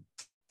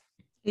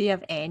 Do you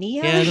have any?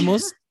 yeah,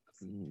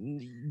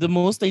 the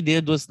most I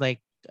did was like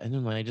I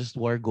don't know. I just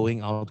wore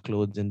going out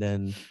clothes, and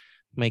then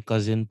my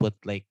cousin put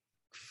like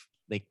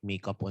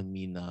makeup on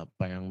me na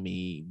parang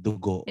may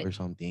dugo or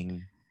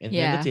something, and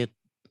then that's Yeah. it.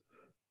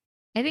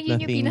 I think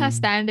yun yung Nothing.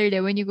 pinaka-standard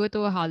when you go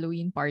to a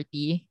Halloween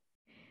party.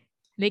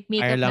 Like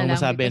Para makeup na lang lang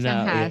masabi because ang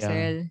na yeah,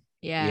 hassle.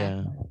 Yeah. yeah.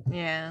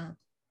 Yeah.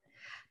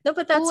 No,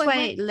 but Oh, that's I why,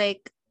 went.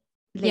 like,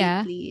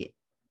 Yeah. lately,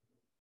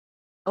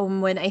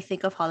 when I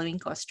think of Halloween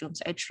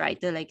costumes, I try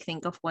to like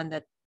think of one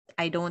that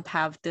I don't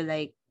have to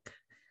like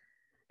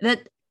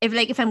that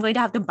if I'm going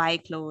to have to buy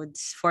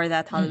clothes for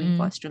that Halloween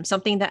Mm-mm. costume,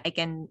 something that I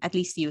can at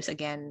least use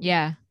again,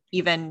 Yeah.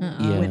 even Uh-uh.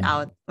 Yeah.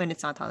 without when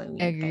it's not Halloween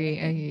kind of thing.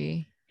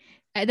 Agree.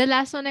 The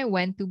last one I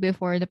went to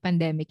before the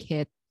pandemic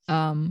hit,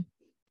 um,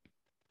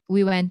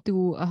 we went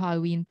to a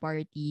Halloween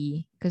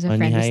party because a Money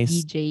friend was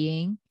heist.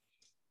 DJing.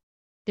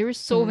 There were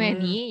so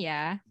many,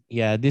 yeah.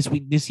 Yeah, this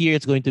year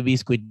it's going to be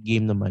Squid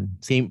Game naman.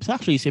 Same, it's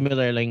actually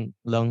similar lang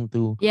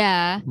to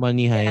Yeah.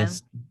 Money Yeah.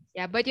 Heist.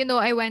 Yeah, but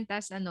I went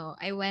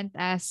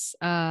as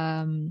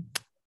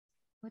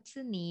what's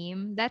the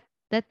name? That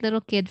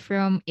little kid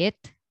from It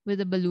with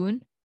the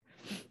balloon.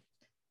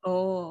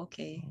 Oh,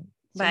 okay.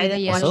 So But I with the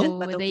didn't watch it, yellow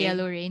but with the okay.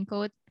 yellow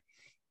raincoat.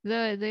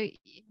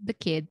 The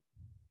kid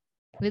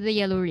with the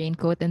yellow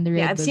raincoat and the red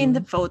Yeah, I've seen the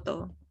balloon. photo,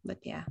 but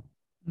yeah.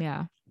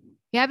 Yeah.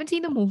 You haven't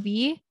seen the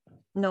movie?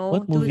 No,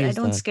 What dude, movie I is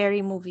don't that?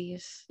 scary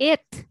movies.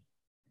 It.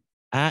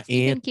 It.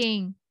 Stephen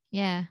King.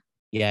 Yeah.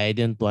 Yeah, I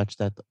didn't watch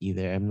that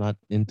either. I'm not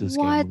into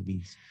scary What?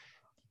 movies.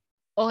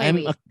 Okay, I'm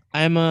a wait.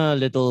 I'm a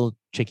little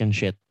chicken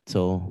shit.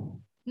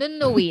 So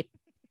No, wait.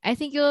 I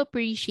think you'll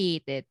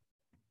appreciate it.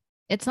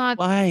 It's not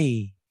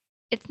why?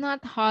 it's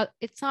not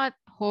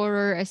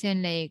horror as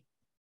in like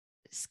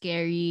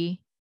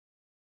scary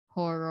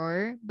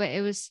horror, but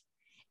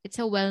it's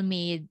a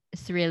well-made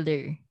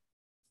thriller.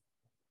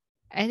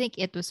 I think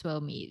it was well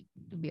made,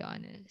 to be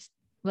honest.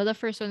 Well, the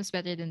first one's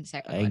better than the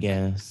second I one, but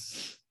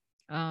guess.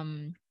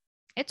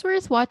 it's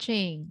worth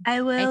watching.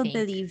 I will think.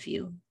 believe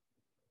you.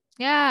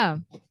 Yeah,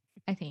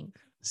 I think.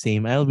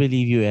 Same. I'll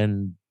believe you,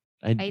 and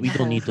I we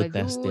don't need to hope.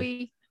 test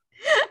it.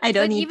 I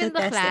don't But need to even the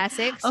test it.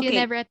 classics, you Okay,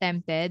 never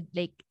attempted,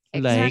 like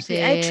Like exactly.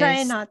 I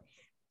try Exorcist not.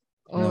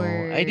 no,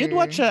 I did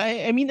watch. or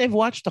I mean, I've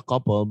watched a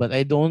couple, but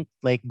I don't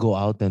like go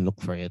out and look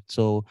for it.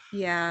 So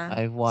Yeah,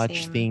 I've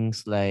watched same.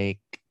 things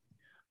like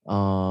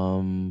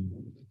um,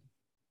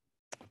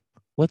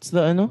 what's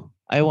the ano?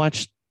 I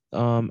watched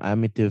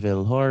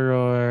Amityville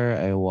Horror.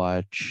 I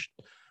watched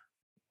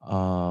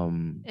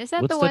is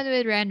that the what's that? one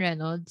with Ryan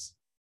Reynolds?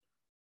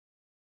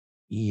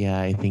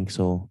 Yeah, I think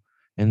so.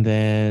 And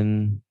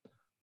then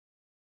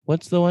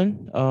what's the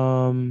one?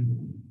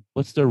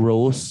 What's the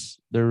Rose?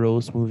 The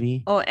Rose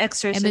movie? Oh, Emily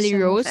Exorcism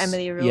of Rose.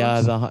 Emily Yeah,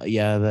 Rose.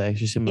 the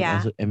Exorcism of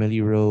Yeah, Emily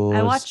I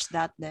Rose. watched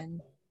that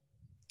then.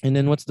 And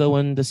then what's the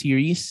one? The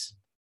series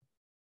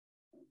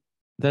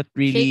that Shake,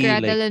 really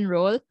like rattle, and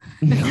roll.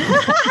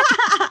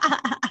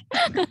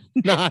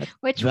 not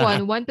Which that,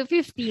 one? 1 to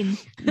 15.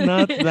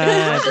 not 1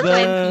 that. to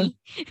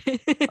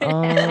The 20.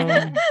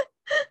 um,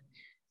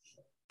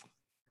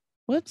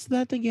 what's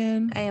that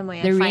again? Kaya mo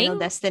yan. The Final Ring?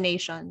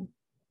 Destination.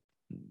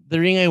 The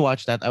Ring. I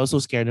watched that. I was so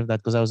scared of that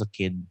because I was a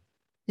kid.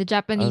 The I was,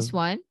 Japanese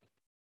one?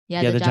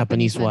 Yeah, yeah, the the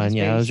Japanese Japanese one is one.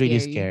 Yeah, I very was really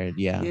scary. scared.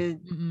 Yeah.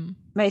 Dude, Mm-mm.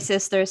 my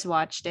sisters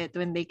watched it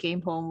when they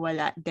came home.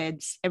 Wala,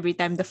 deads. Every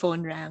time the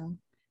phone rang,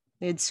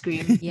 they'd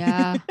scream.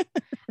 Yeah.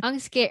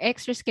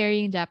 Extra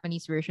scary yung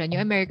Japanese version. Yung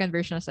American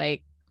version was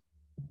like,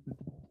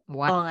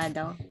 what? Oo nga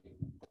daw.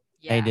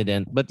 I Yeah.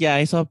 didn't, but yeah,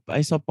 I saw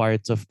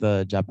parts of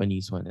the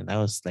Japanese one, and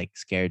I was like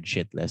scared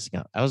shitless.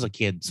 Yeah, I was a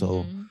kid,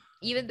 so Mhm.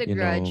 Even The you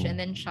Grudge know. and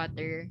then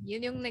Shutter.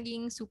 Yun yung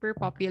naging super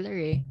popular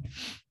eh.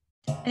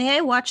 I think I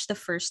watched the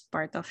first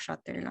part of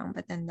Shutter lang,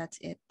 but then that's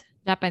it.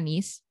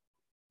 Japanese.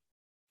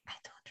 I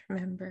don't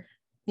remember.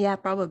 Yeah,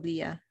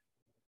 probably, yeah.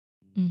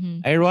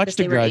 Mm-hmm. I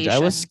watched The they were Grudge. Asian.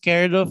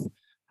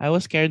 I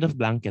was scared of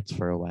blankets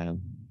for a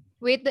while.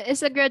 Wait, is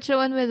The Grudge the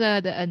one with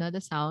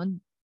the sound?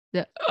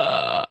 The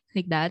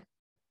like that?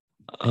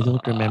 I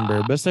don't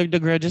remember, but like The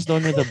Grudge is the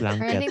one with the Or I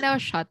blanket. think that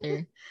was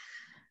Shutter.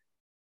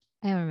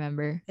 I don't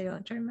remember. I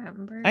don't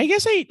remember. I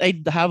guess I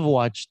have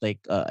watched like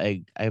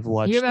I've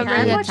watched You The remember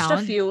I that Grudge. watched a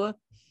sound? few.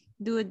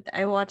 Dude,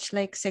 I watched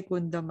like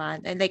Segundo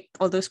Man and like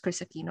all those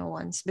Chris Aquino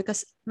ones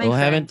because my Oh,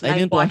 friend I like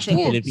didn't watch the watching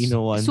it.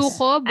 Filipino ones.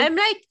 Sukob? I'm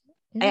like,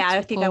 Is it yeah,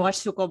 I think I Sukob?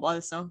 watched Sukob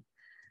also.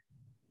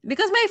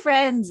 Because my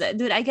friends,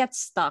 dude, I get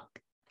stuck.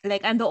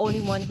 Like I'm the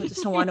only one who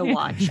doesn't want to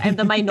watch. I'm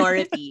the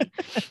minority.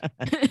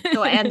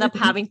 So I end up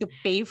having to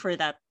pay for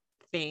that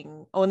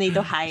thing only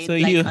to hide So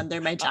like you, under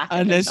my jacket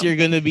or unless you're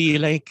something. gonna be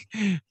like,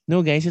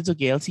 no guys, it's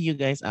okay. I'll see you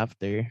guys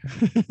after.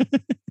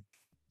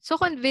 So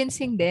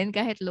convincing din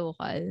kahit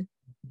local.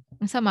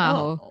 Ang sama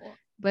Oh, ako.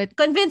 But,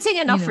 convincing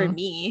you enough for know.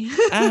 me.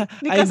 I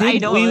Because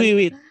I didn't. don't.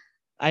 Wait.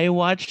 I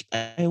watched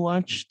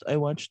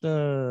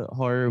the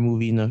horror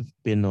movie na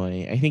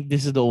Pinoy. I think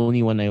this is the only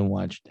one I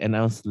watched, and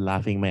I was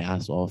laughing my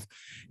ass off.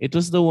 It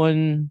was the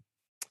one.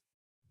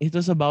 It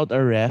was about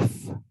a ref.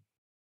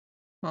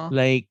 Oh,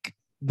 Like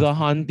the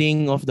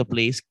haunting of the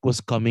place was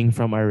coming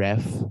from a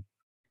ref.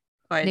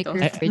 I Like don't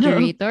know.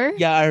 refrigerator?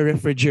 Yeah, a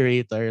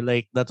refrigerator.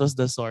 Like that was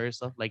the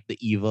source of like the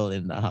evil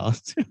in the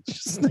house.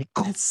 Just like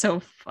That's so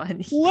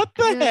funny. what I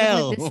the don't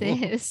know what hell?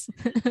 this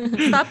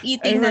is. Stop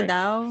eating na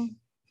daw.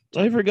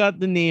 I forgot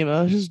the name.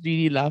 I was just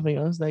really laughing.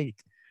 I was like,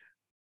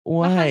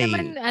 Baka why?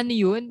 naman, ano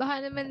yun?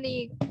 Baka naman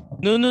like,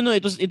 No.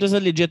 It was a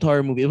legit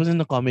horror movie. It wasn't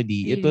a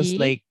comedy.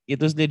 really? It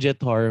was legit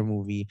horror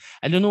movie.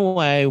 I don't know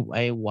why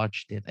I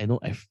watched it.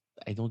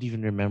 I don't even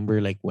remember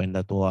like when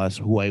that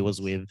was, who I was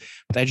with,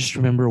 but I just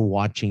remember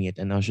watching it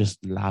and I was just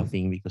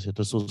laughing because it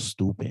was so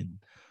stupid.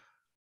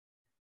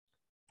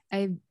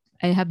 I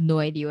have no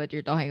idea what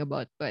you're talking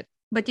about, but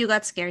But you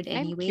got scared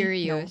I'm anyway?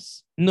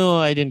 curious.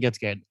 No, I didn't get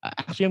scared.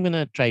 Actually, I'm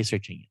gonna try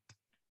searching it.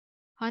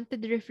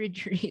 Haunted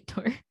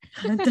refrigerator.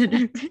 No.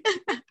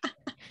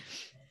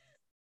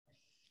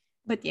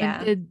 But yeah,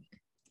 Haunted.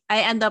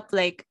 I end up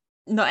like,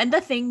 no, and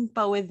the thing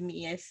pa with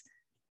me is,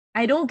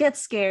 I don't get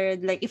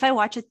scared. Like, if I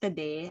watch it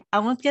today, I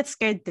won't get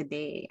scared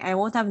today. I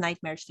won't have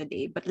nightmares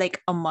today. But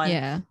like a month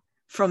Yeah.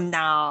 from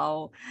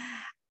now,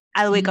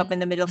 I'll wake up in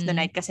the middle of the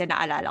Mhm. night kasi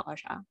naalala ko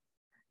siya.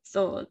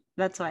 So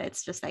that's why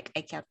it's just like,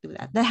 I can't do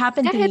that. That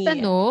happened to Kahit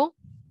me.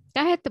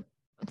 kahit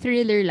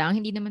thriller lang,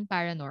 hindi naman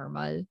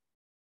paranormal.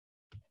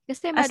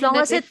 Kasi As imagine long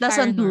that as it if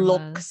doesn't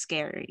look paranormal.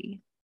 scary.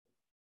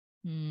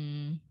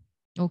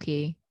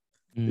 Okay.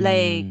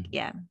 Like, Mm.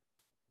 yeah.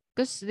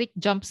 Because like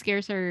jump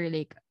scares are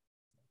like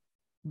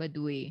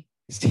baduy.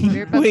 See,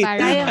 Pero pag wait, I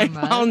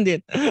paranormal, found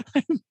it. I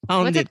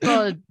found what's it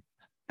called?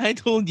 I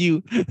told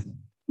you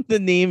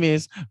the name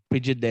is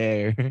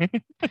Frigidaire.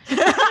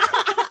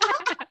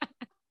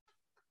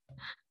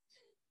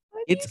 How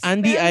do It's you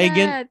Andy spell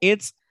Eigen. that?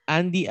 It's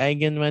Andy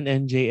Eigenman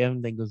and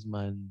JM De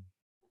Guzman.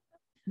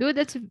 Dude,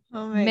 that's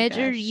Oh my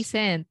medyo gosh.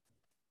 recent.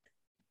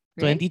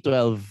 Right?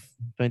 2012.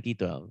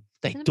 2012.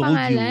 I Anong told you.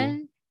 pangalan?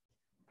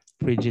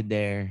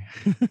 Frigidaire.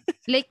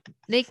 Like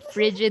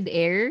frigid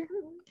air?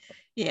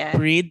 Yeah.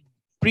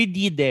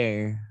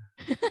 Frigidaire.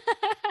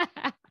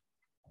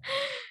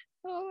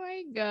 Oh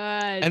my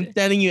God. I'm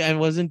telling you, I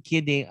wasn't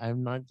kidding.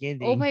 I'm not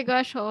kidding. Oh my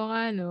gosh, oo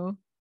nga, no?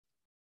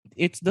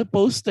 It's the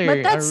poster.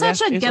 But that's a ref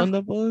such a is gift. on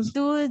the post.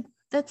 Dude,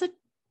 that's a...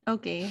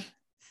 Okay.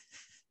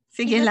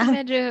 Sige Hindi ba lang.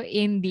 medyo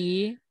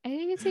indie? I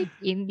think it's like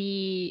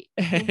indie.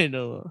 I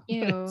know.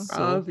 You know. It's so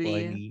Probably.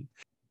 funny.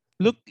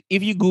 Look,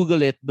 if you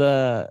Google it,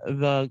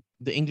 the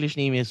English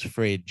name is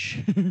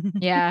Fridge.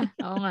 Yeah,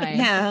 oo nga eh.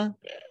 Yeah.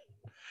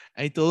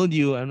 I told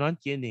you, I'm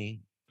not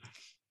kidding.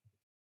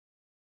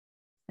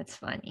 That's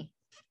funny.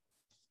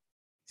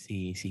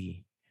 See.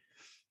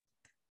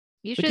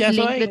 You But should yeah,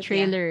 so link the Yeah.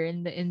 trailer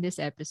in this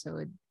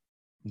episode.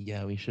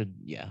 Yeah, we should.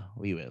 Yeah,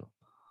 we will.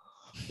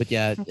 But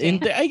yeah, Okay.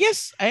 I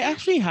guess I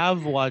actually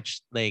have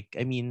watched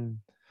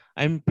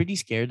I'm pretty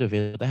scared of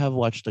it. I have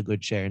watched a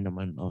good share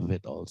naman of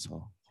it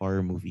also.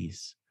 Horror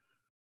movies.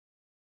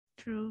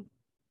 True.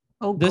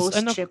 Oh, This Ghost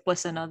ano Ship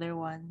was another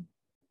one.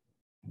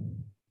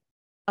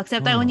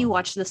 Except I only oh,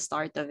 watched the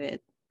start of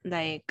it.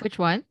 Like Which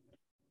one?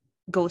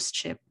 Ghost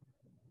Ship.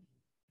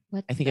 I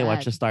What's think I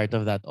watched that? the start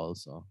of that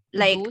also.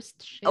 Like Ghost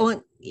ship?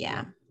 oh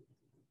yeah.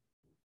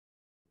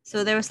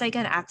 So there was like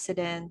an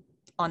accident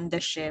on the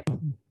ship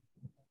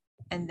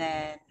and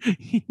then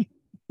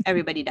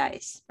everybody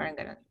dies. Parang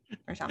ganun,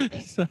 or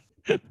something. So-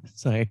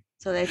 Sorry.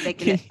 So there's like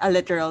Can- a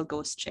literal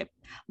ghost ship.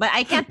 But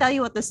I can't tell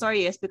you what the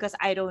story is because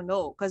I don't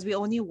know. Because we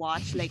only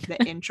watched like the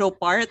intro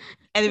part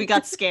and we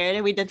got scared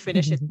and we didn't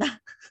finish it.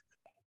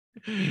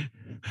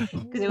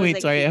 Because it was Wait,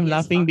 like sorry.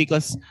 creepy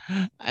as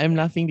fuck. I'm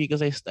laughing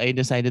because I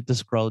decided to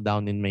scroll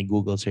down in my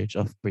Google search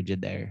of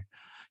Frigidaire.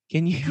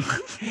 Can you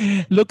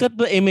look at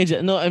the image?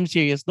 No, I'm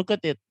serious. Look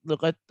at it.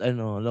 Look at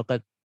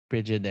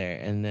Frigidaire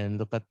and then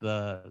look at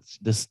the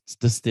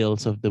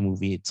stills of the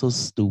movie. It's so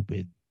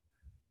stupid.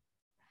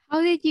 How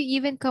did you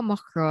even come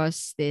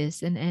across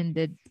this and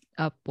ended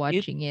up It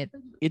watching it?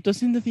 it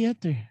was in the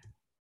theater.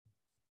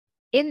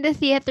 In the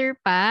theater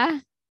pa?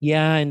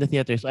 Yeah, in the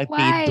theater. So I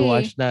paid to Why?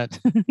 watch that.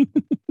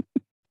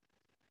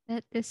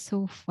 That is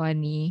so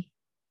funny.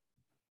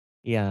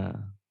 Yeah.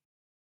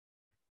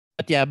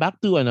 But yeah,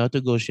 back to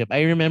Ghost Ship.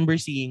 I remember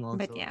seeing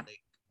But also yeah, like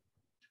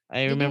I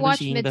Did you remember watch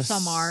seeing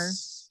Midsommar?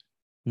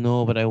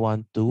 No, but I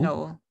want to.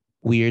 no.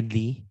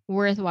 Weirdly.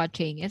 Worth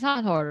watching. It's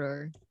not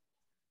horror.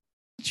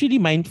 It's really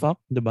mindfuck,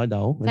 diba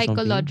daw? Or something.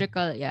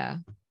 Psychological, yeah.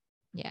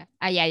 Yeah.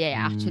 Yeah.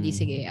 Actually,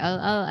 sige. Mm,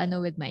 I'll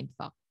know with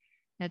Mindfuck.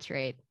 That's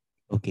right.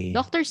 okay.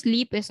 Doctor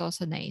Sleep is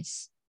also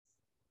nice.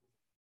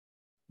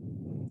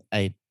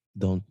 I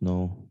don't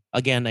know.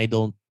 Again, I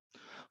don't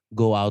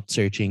go out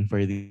searching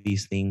for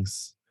these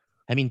things.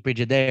 I mean,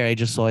 Frigidaire, I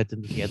just saw it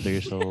in the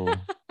theater, so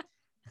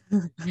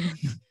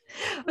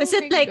Was Oh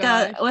it my like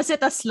gosh. was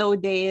it a slow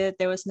day?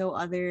 There was no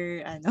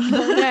other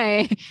Oo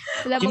nga eh.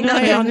 Wala You pang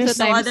know, ganun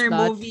sa no time other slot.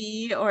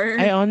 movie or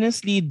I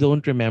honestly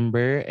don't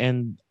remember,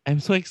 and I'm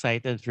so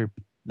excited for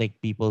like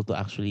people to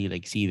actually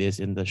like see this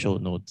in the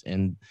show notes.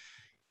 And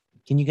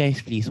can you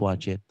guys please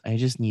watch it? I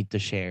just need to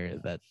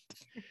share that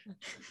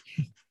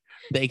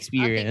the I'll think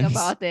experience.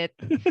 about it.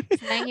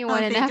 Sayang yung I'll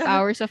 1.5 think of-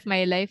 hours of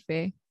my life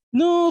eh.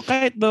 No,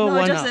 kahit the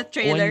No, just the 1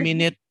 trailer.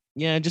 minute.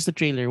 Yeah, just the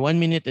trailer.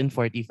 1 minute and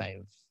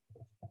 45.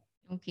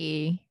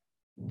 Okay.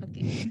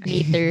 Okay.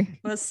 Later.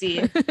 We'll see.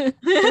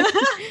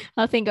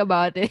 I'll think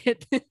about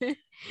it.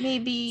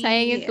 Maybe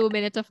Sayang yung 2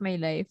 minutes of my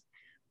life.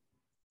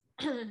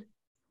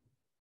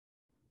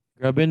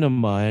 Grabe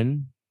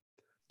naman.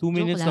 2 Joke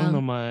minutes lang lang.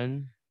 naman.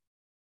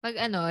 Pag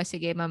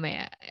sige,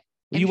 mamaya.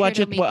 You I'm watch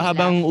sure it it'll make me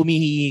habang laugh.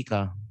 umihihi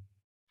ka.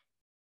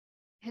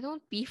 I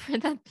don't pee for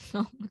that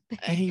long. What the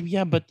Ay, heck?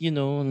 yeah, but you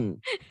know,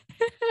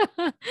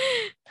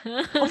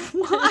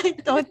 I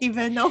don't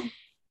even know.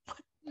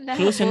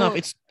 close enough.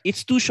 Labo.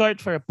 It's too short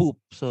for a poop.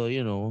 So,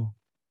 you know.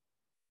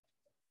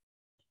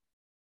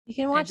 You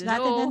can I watch don't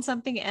that and know. then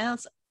something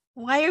else.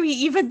 Why are we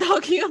even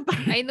talking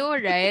about I know,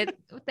 right?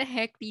 What the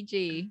heck,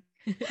 TJ?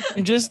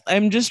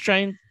 I'm just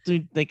trying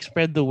to like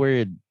spread the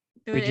word.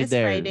 Dude, it's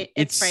Frigidaire. Friday.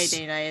 It's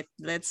Friday night.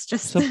 Let's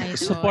just I know,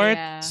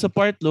 yeah.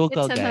 support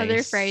local, It's guys.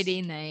 another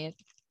Friday night.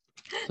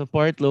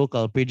 Support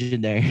local,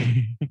 Frigidaire.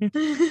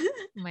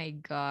 My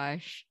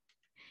gosh.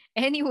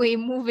 Anyway,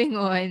 moving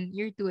on.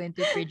 You're too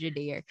into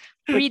Frigidaire.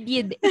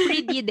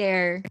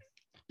 Frigidaire.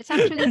 It's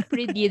actually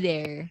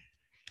Frigidaire.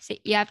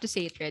 You have to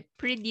say it right.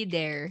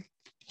 Frigidaire.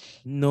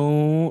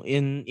 No,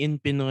 in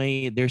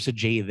Pinoy, there's a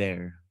J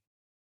there.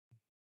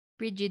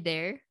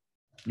 Frigidaire.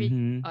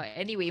 Mhm. Oh,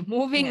 anyway,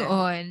 moving Yeah.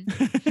 on.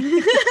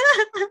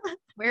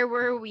 Where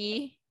were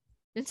we?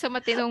 Dun sa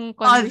matinong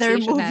Other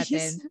conversation movies.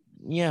 natin.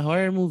 Yeah,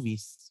 horror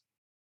movies.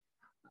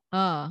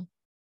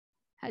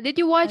 Did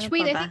you watch? Ano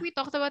Wait, pa I ba? think we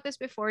talked about this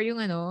before. Yung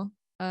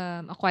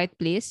A Quiet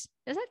Place.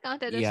 Does that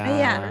count as Yeah.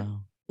 horror?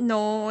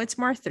 No, it's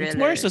more thriller. It's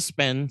more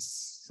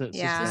suspense.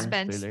 Yeah.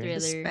 Suspense thriller. thriller.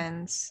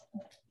 Suspense.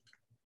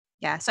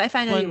 Yeah, so I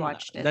finally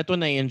watched it. That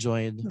one I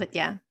enjoyed. But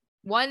yeah,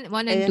 One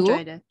I and two?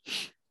 enjoyed it.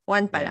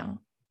 One pa Yeah. lang.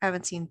 I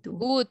haven't seen two.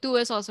 Ooh, 2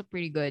 is also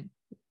pretty good.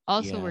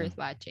 Also Yeah. worth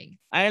watching.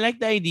 I like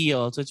the idea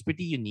also. It's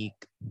pretty unique.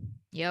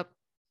 Yep.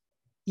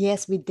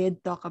 Yes, we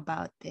did talk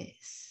about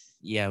this.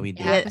 Yeah, we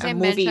did. Yeah, Yeah, because I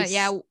mentioned, movies.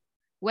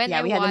 when Yeah,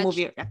 I we had a watched,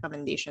 movie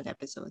recommendation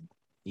episode.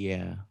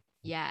 Yeah.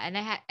 and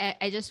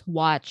I just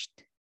watched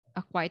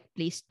A Quiet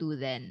Place 2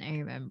 then, I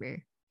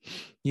remember.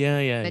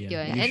 Yeah. But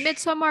yun. You And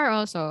Midsommar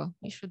also.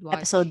 You should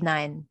watch. Episode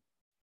 9.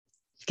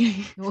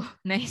 Oh,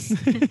 nice.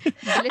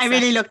 I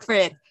really looked for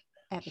it.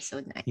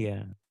 Episode 9.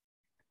 Yeah.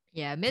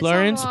 Yeah,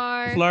 Florence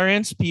Midsommar.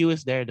 Florence Pugh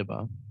is there,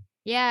 diba?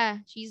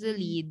 Yeah, she's the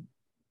lead.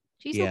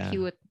 She's so Yeah.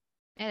 cute.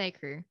 I like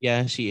her.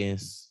 Yeah, she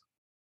is.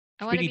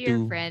 I want to pretty be her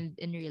too. friend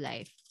in real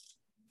life.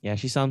 Yeah,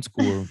 she sounds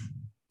cool.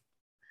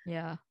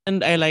 Yeah.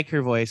 And I like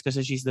her voice because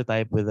she's the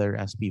type with a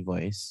raspy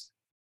voice.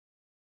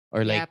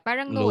 Or Yeah, like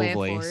parang low no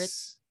effort.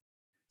 voice.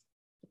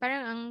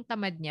 Parang ang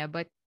tamad niya,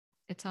 but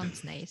It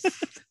sounds nice.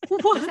 Does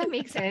What? that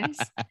make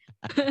sense?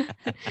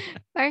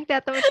 Parang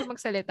tatamad siya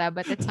magsalita,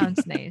 but it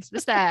sounds nice.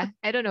 Basta,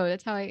 I don't know.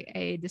 That's how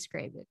I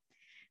describe it.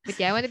 But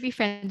yeah, I want to be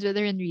friends with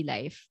her in real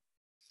life.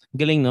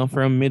 Galing, no?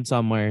 From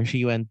Midsummer,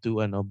 she went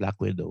to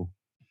Black Widow.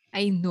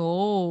 I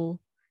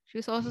know. She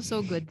was also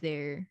so good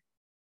there.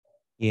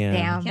 Yeah.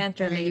 Damn. Can't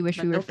I really relate, wish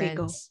but we were okay,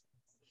 go. friends.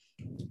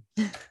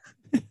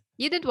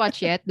 You didn't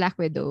watch yet, Black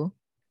Widow?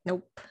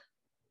 Nope.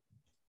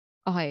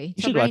 Okay.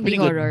 You should Sobrang watch. hindi Pretty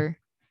good. horror.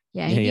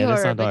 Yeah, Yeah, hindi yeah,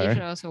 that's horror, not but you horror.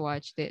 should also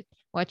watch it.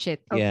 Watch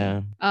it. Okay.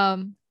 Yeah.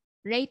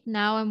 Right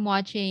now I'm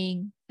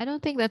watching, I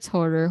don't think that's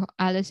horror,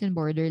 Alice in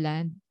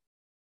Borderland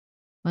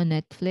on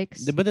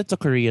Netflix. But it's a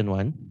Korean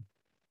one.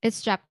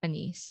 It's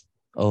Japanese.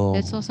 Oh.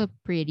 That's also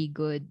pretty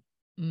good.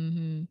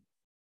 Mm-hmm.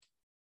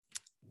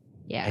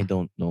 Yeah. I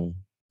don't know.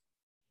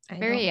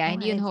 Pero yeah,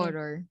 hindi yun either.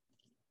 horror.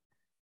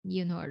 Hindi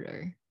yun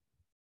horror.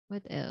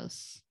 What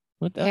else?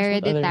 What else? What other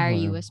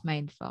Hereditary horror? was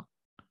mindfuck.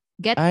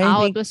 Get I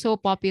Out think- was so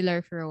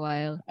popular for a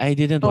while. I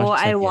didn't Oh, watch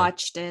that I yet.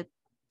 watched it.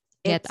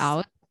 Get It's-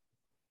 Out.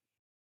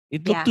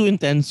 It looked Yeah. too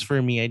intense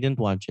for me. I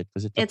didn't watch it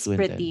because it looked It's too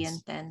pretty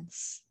intense. intense.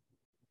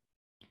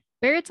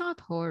 Pero it's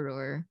not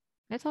horror.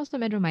 That's also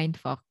medyo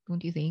mindfuck, don't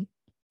you think?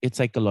 It's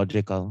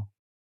psychological.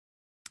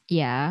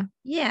 Yeah.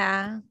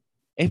 Yeah.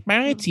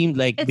 Parang it seemed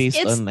like It's- based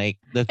on like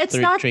the it's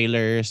not-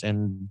 trailers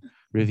and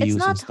reviews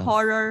It's and not stuff.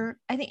 horror.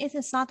 I think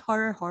it's not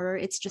horror.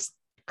 It's just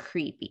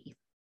creepy.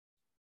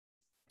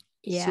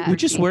 Yeah.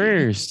 Which is creepy.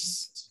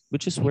 worse.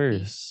 Which is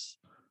Creepy. worse.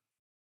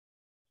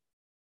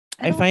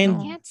 I don't find-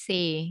 know. Can't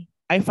say.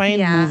 I find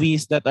Yeah.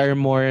 movies that are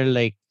more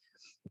like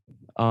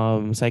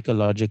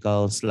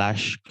psychological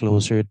 /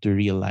 closer to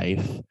real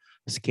life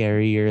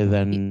scarier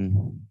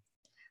than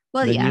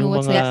Well, than yeah. yung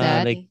What's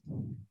mga, like that?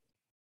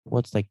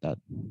 what's like that?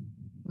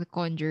 The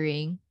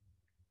Conjuring.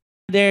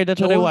 That's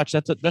what I Oh, watched.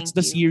 That's thank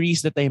the you.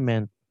 series that I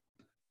meant.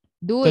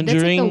 Dude, that's like the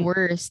Conjuring-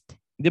 worst.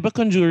 Diba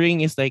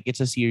Conjuring is like it's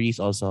a series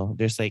also.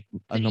 There's like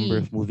a number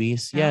of 3.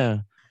 movies. Huh? Yeah.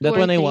 Two That or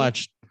one I 3.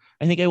 watched.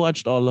 I think I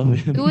watched all of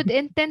it. Dude,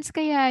 intense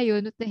kaya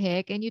yun. What the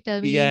heck? And you tell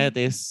me Yeah, it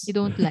is. you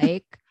don't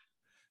like?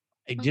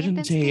 I Ang didn't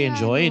intense say I kaya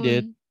enjoyed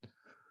it. nun.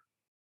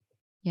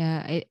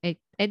 Yeah,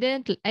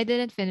 I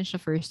didn't finish the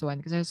first one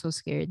because I was so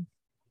scared.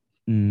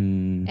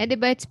 Mm, And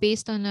diba it's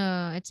based on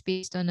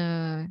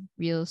a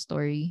real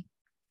story.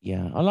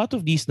 yeah. A lot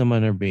of these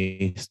naman are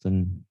based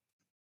on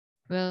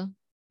Well,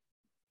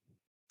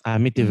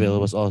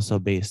 Amityville Mhm. was also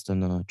based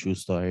on a true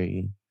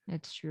story.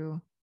 that's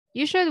true.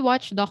 You should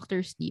watch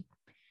Doctor Sleep.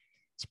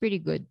 It's pretty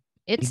good.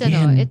 It's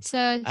Again, it's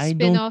a I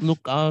spin-off. don't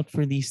look out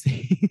for these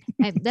things.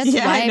 That's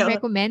Yeah, why I I'm know.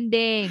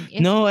 recommending.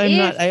 No, I'm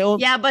not. I don't.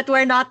 Yeah, but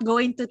we're not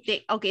going to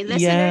take. Okay,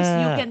 listeners,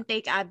 you Yeah. can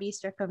take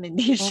Abby's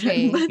recommendation.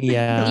 Okay. but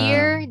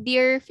Yeah.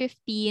 Dear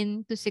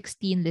 15 to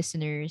 16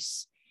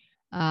 listeners,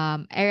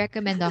 I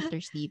recommend Doctor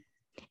Sleep.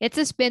 It's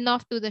a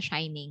spin-off to The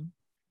Shining.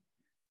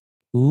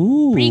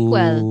 Ooh.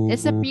 Prequel.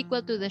 It's a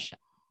prequel to the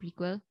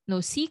prequel?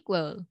 No,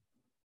 sequel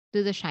to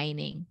The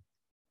Shining.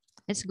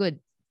 It's good.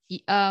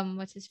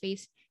 What's his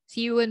face?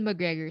 Ewan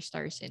McGregor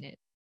stars in it.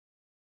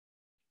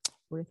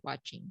 Worth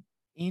watching.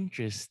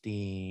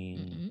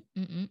 Interesting.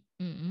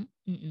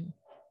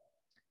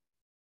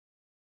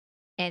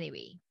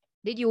 Anyway,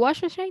 did you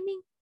watch The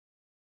Shining?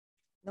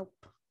 nope.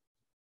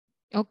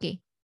 Okay.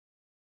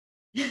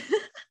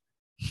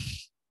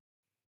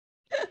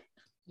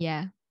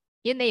 Yeah.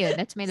 Yun na yun.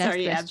 That's my last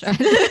Sorry, Abs.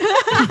 question.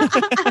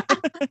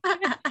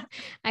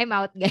 I'm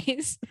out,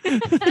 guys.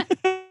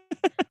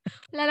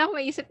 Wala na akong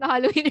maisip na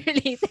Halloween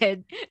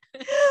related.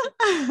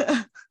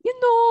 You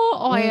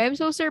know, okay, I'm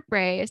so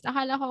surprised.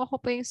 Akala ko ako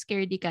pa yung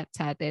scaredy cat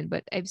sa atin,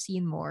 but I've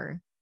seen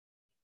more.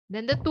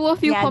 Then the two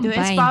of you yeah, dude,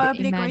 combined, it's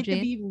probably going imagine.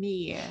 to be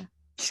me.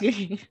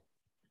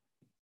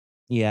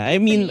 Yeah, I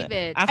mean, Believe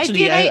it.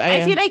 actually,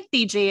 I feel like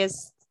TJ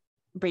is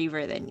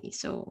braver than me.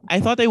 So I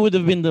thought I would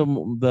have been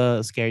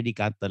the scaredy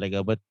cat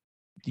talaga, but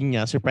yun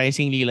nga,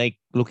 surprisingly, like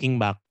looking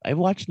back, I've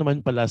watched naman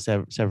pala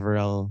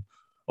several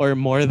or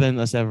more than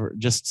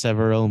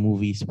several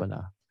movies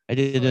pala. I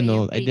didn't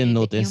know. I didn't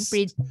notice.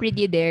 Yung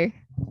pretty there.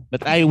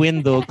 But I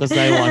win though because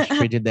I watched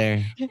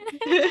Frigidaire,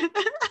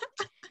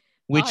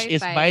 which Okay,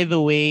 is, fine. by the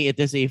way, it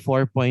is a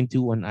 4.2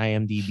 on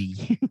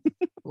IMDb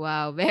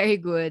Wow, very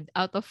good.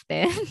 Out of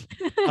 10.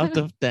 out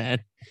of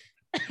 10.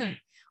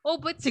 Oh,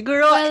 but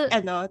siguro,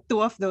 well,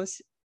 two of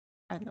those,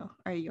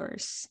 are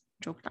yours.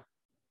 Joke lang.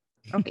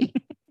 Okay.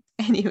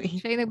 Anyway.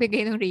 siya yung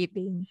nagbigay ng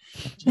rating.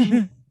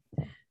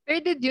 Pero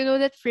did you know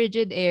that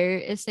Frigidaire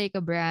is like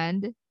a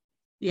brand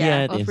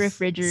Yeah, it of is.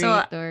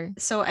 refrigerator?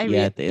 So I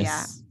Yeah, it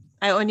is.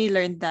 I only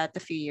learned that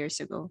a few years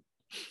ago.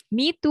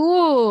 Me too.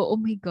 Oh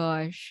my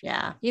gosh.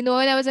 Yeah. You know,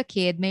 when I was a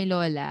kid, my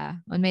lola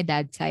on my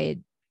dad's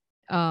side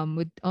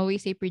would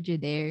always say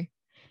Frigidaire.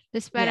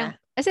 Tapos parang,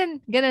 as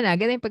in, ganun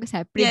yung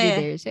pagkasabi,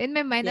 Frigidaire. So in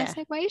my mind, I was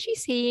like, why is she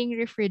saying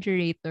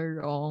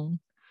refrigerator wrong?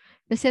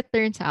 Because it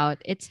turns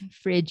out it's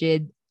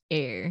frigid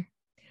air.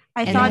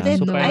 I And thought I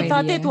have no I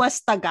thought it idea.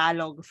 was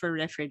Tagalog for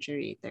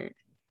refrigerator.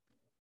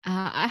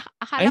 Akala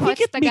I ko think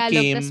it's it Tagalog,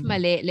 became- tas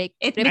mali. Like,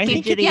 It I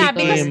think it refrigerator.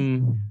 because-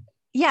 became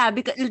Yeah,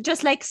 because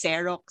just like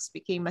Xerox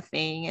became a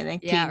thing, and then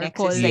Yeah, or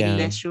Kleenex is like Yeah.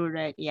 the shoe,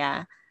 right?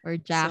 Yeah. or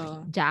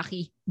So-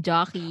 jockey,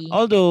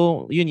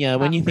 Although, yun yeah,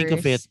 when you think of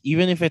it, Pampers.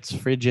 even if it's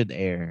frigid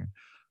air,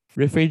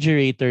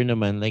 refrigerator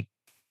naman, like,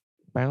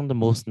 parang the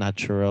most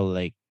natural,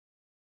 like,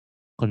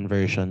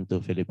 conversion to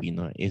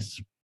Filipino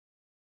is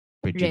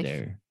frigid Ref.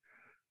 air.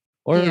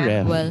 Or Yeah.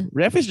 ref. Well-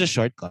 Ref is just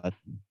shortcut.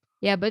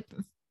 Yeah, but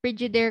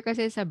Frigidaire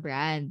kasi sa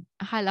brand.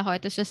 Akala ko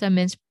ito siya sa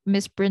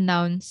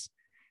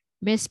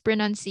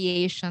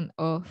mispronunciation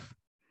of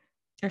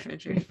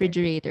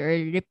refrigerator or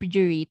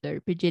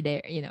refrigerator,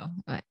 Frigidaire,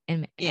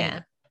 and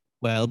Yeah.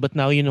 Well, but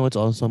now you know it's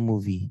also a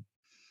movie.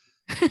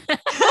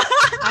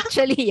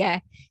 Actually, yeah.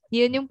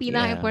 Yun yung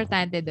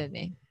pinaka-importante dun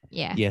eh.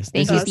 Yeah. Yes,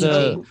 Thank this you,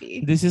 is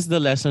TJ. this is the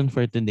lesson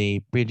for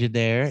today.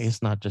 Frigidaire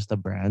is not just a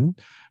brand.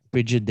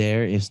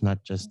 Frigidaire is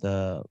not just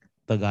the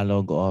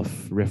Tagalog of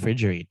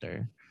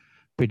refrigerator.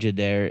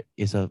 Frigidaire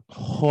is a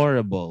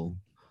horrible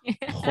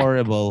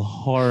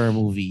horror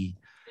movie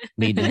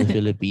made in the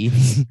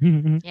Philippines.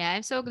 Yeah,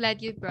 I'm so glad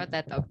you brought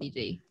that up,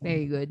 TJ.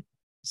 Very good.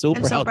 So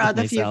I'm so proud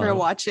of you for myself.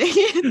 watching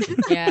it.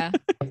 Yeah.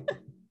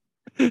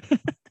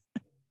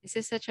 This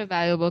is such a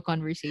valuable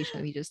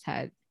conversation we just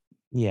had.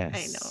 Yes.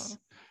 I know.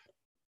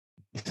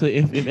 So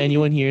if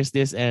anyone hears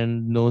this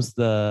and knows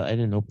the, I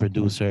don't know,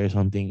 producer or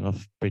something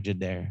of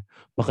Frigidaire,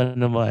 baka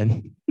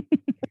naman.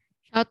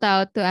 Shout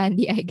out to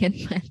Andy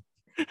Eigenman.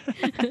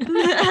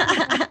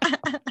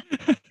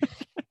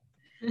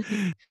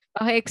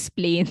 Okay,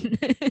 explain.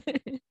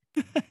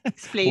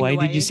 Explain Why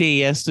did you say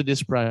yes to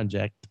this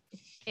project?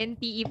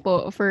 NTE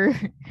po for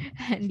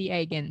Andy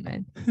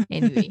Eigenman.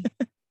 Anyway.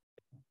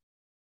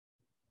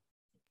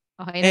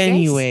 Okay na, guys?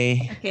 Anyway,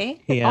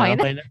 Okay. yeah, Okay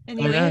na? okay na.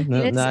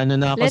 Anyway, Ano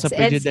na ako sa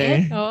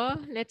Frigidaire.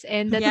 Let's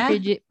end that Yeah.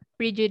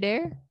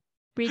 Frigidaire.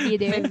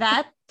 With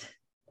that,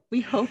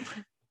 we hope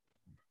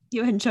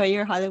you enjoy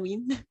your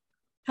Halloween.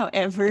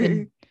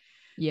 However,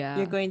 Yeah.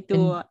 you're going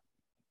to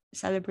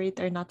celebrate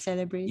or not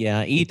celebrate.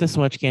 Yeah, eat as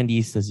much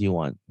candies as you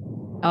want.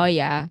 Oh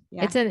yeah.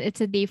 Yeah. It's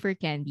a day for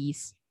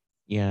candies.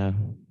 Yeah.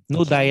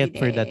 No diet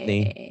for that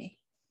day.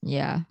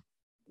 Yeah.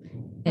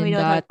 And we And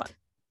don't have that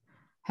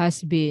has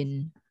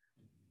been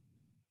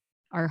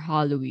our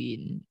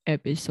Halloween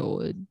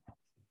episode.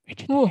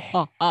 Oh,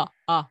 ha, ha,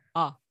 ha,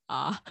 ha,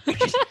 ha.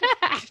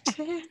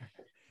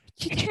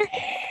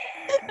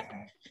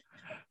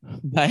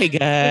 Bye,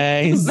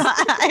 guys.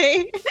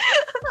 Bye.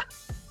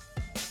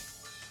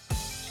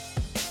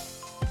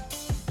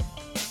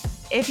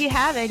 If you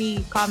have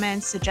any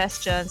comments,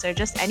 suggestions, or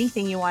just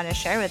anything you want to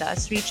share with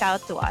us, reach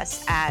out to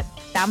us at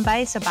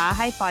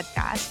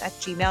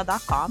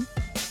tambaysabahaypodcast@gmail.com,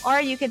 or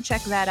you can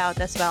check that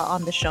out as well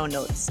on the show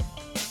notes.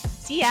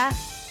 See ya!